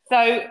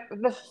 So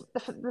the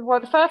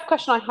first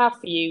question I have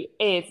for you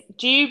is,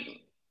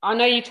 I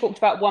know you talked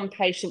about one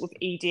patient with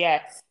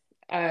EDS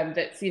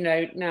that's, you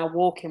know, now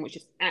walking, which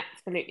is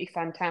absolutely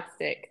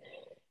fantastic.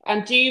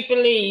 And do you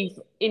believe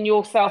in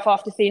yourself,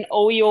 after seeing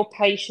all your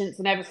patients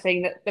and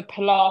everything, that the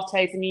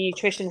Pilates and the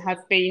nutrition has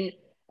been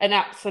an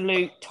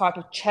absolute type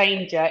of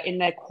changer in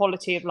their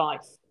quality of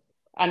life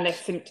and their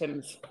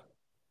symptoms?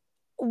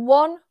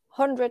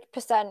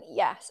 100%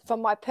 yes. From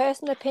my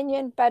personal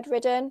opinion,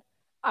 bedridden,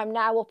 I'm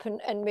now up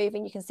and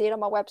moving. You can see it on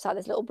my website.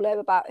 There's a little blurb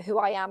about who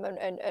I am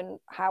and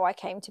how I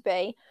came to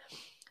be,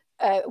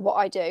 what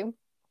I do.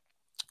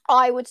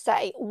 I would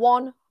say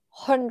 100%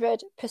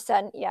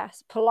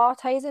 yes.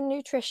 Pilates and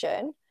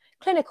nutrition,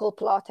 clinical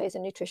Pilates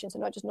and nutrition, so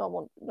not just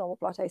normal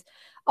Pilates,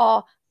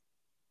 are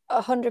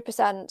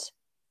 100%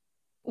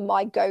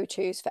 my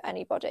go-tos for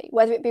anybody,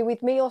 whether it be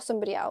with me or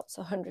somebody else.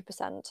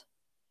 100%.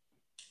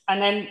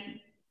 And then,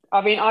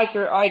 I mean, I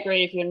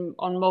agree with you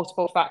on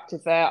multiple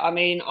factors there. I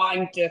mean,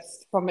 I'm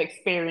just, from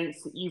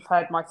experience, you've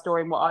heard my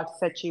story and what I've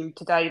said to you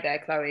today there,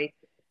 Chloe.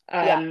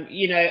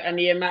 You know, and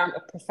the amount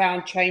of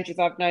profound changes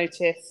I've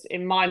noticed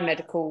in my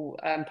medical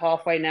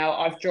pathway now.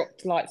 I've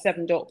dropped like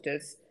 7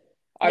 doctors.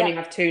 I only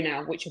have 2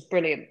 now, which is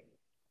brilliant.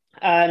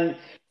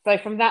 So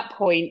from that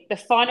point, the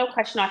final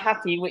question I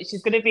have for you, which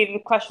is going to be the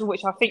question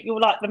which I think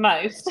you'll like the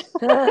most,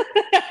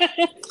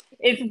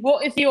 is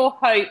what is your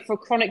hope for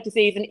chronic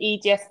disease and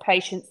EDS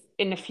patients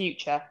in the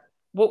future?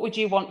 What would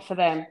you want for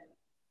them?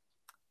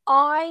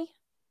 I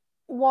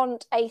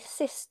want a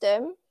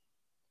system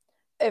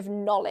of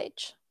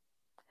knowledge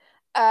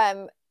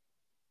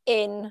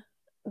in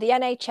the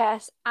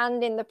NHS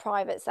and in the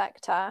private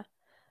sector,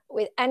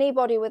 with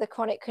anybody with a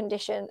chronic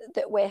condition,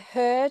 that we're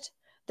heard,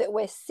 that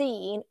we're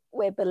seen,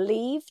 we're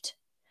believed,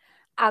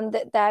 and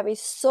that there is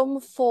some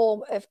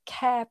form of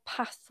care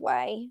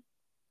pathway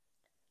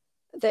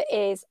that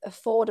is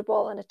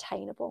affordable and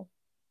attainable.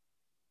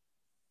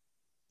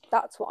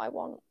 That's what I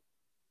want.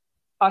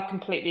 I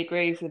completely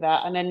agree with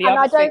that. And then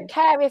I don't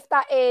care if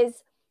that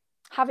is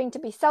having to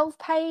be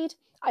self-paid.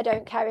 I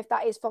don't care if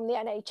that is from the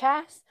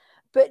NHS,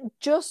 but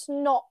just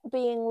not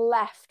being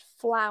left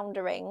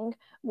floundering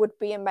would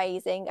be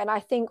amazing. And I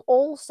think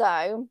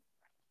also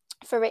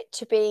for it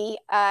to be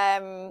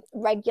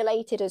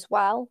regulated as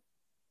well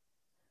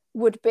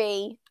would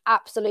be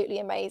absolutely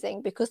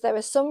amazing, because there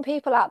are some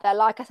people out there,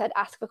 like I said,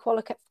 ask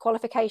for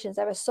qualifications.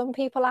 There are some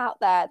people out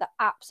there that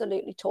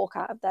absolutely talk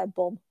out of their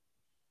bum.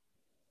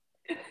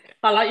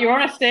 I like your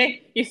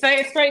honesty. You say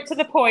it straight to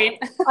the point.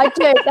 I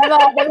do. There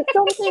are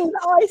some things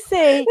that I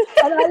see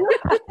and I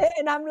look at it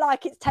and I'm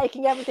like, it's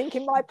taking everything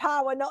in my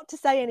power not to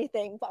say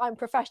anything, but I'm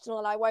professional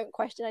and I won't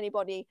question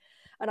anybody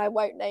and I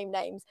won't name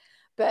names.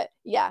 But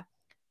yeah,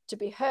 to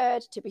be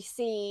heard, to be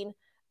seen,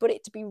 but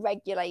it to be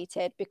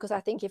regulated, because I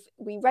think if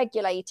we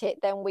regulate it,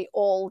 then we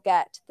all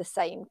get the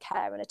same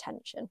care and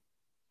attention.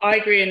 I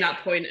agree on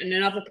that point. And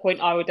another point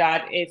I would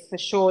add is, for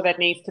sure, there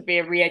needs to be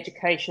a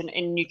re-education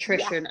in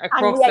nutrition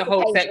across the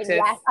whole sector.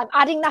 Yes, I'm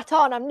adding that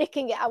on. I'm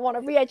nicking it. I want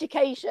a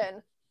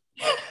re-education.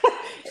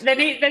 There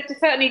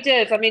certainly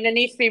does. I mean, there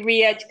needs to be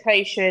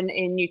re-education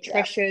in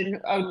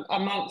nutrition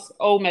amongst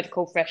all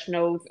medical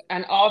professionals,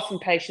 and asking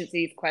patients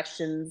these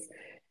questions.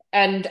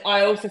 And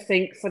I also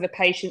think for the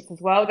patients as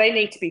well, they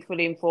need to be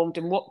fully informed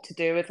in what to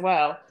do as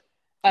well,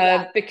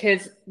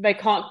 because they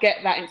can't get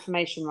that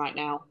information right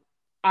now.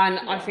 And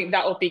I think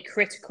that will be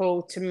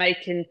critical to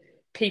making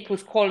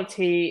people's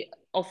quality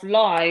of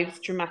lives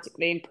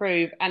dramatically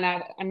improve. And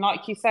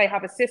like you say,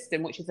 have a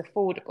system which is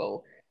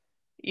affordable,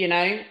 you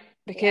know,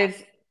 because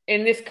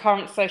in this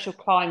current social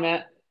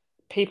climate,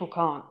 people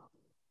can't.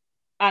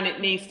 and it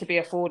needs to be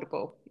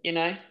affordable, you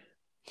know?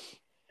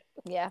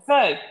 Yeah.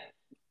 So,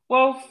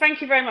 well,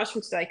 thank you very much for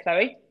today,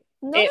 Chloe.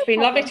 It's been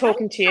lovely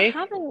talking to you. Thanks for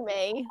having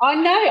me. I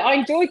know, I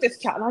enjoyed this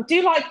chat, and I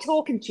do like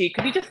talking to you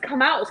because you just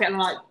come out with it and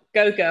I'm like,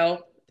 go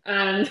girl.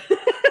 And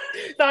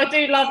so I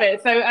do love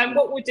it. So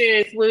what we'll do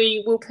is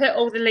we will put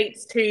all the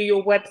links to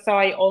your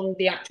website on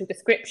the actual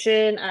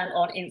description and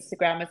on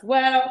Instagram as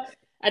well.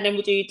 And then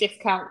we'll do your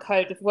discount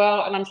code as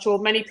well. And I'm sure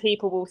many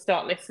people will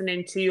start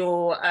listening to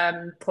your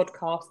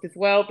podcast as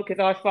well, because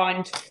I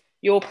find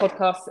your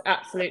podcast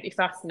absolutely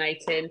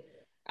fascinating.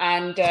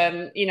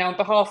 And, you know, on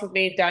behalf of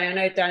me and Danny, I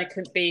know Danny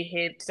couldn't be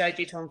here today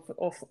due to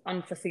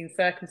unforeseen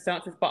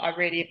circumstances, but I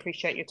really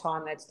appreciate your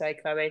time there today,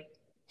 Chloe.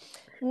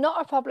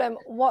 Not a problem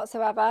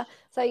whatsoever.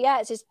 So yeah,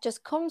 it's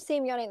just come see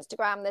me on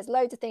Instagram. There's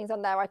loads of things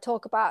on there. I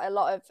talk about a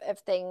lot of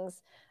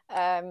things.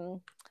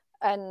 And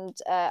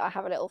I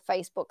have a little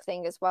Facebook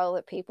thing as well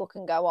that people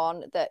can go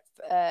on that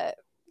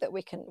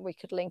we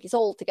could link. It's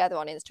all together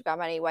on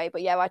Instagram anyway.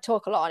 But yeah, I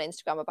talk a lot on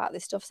Instagram about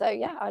this stuff. So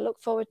yeah, I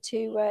look forward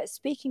to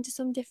speaking to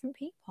some different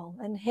people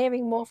and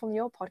hearing more from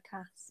your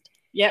podcast.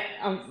 Yep,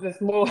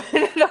 there's more.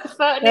 There'll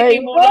certainly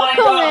be more lined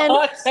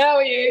up, I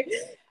tell you.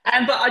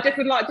 But I just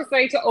would like to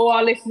say to all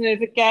our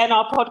listeners again,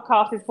 our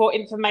podcast is for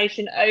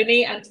information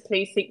only, and to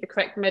please seek the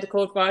correct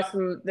medical advice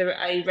from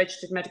a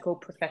registered medical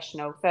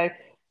professional. So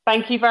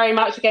thank you very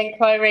much again,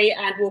 Chloe,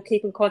 and we'll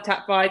keep in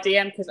contact via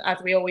DM, because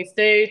as we always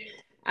do.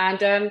 And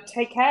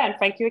take care, and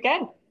thank you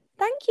again.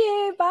 Thank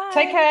you. Bye.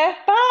 Take care.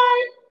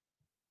 Bye.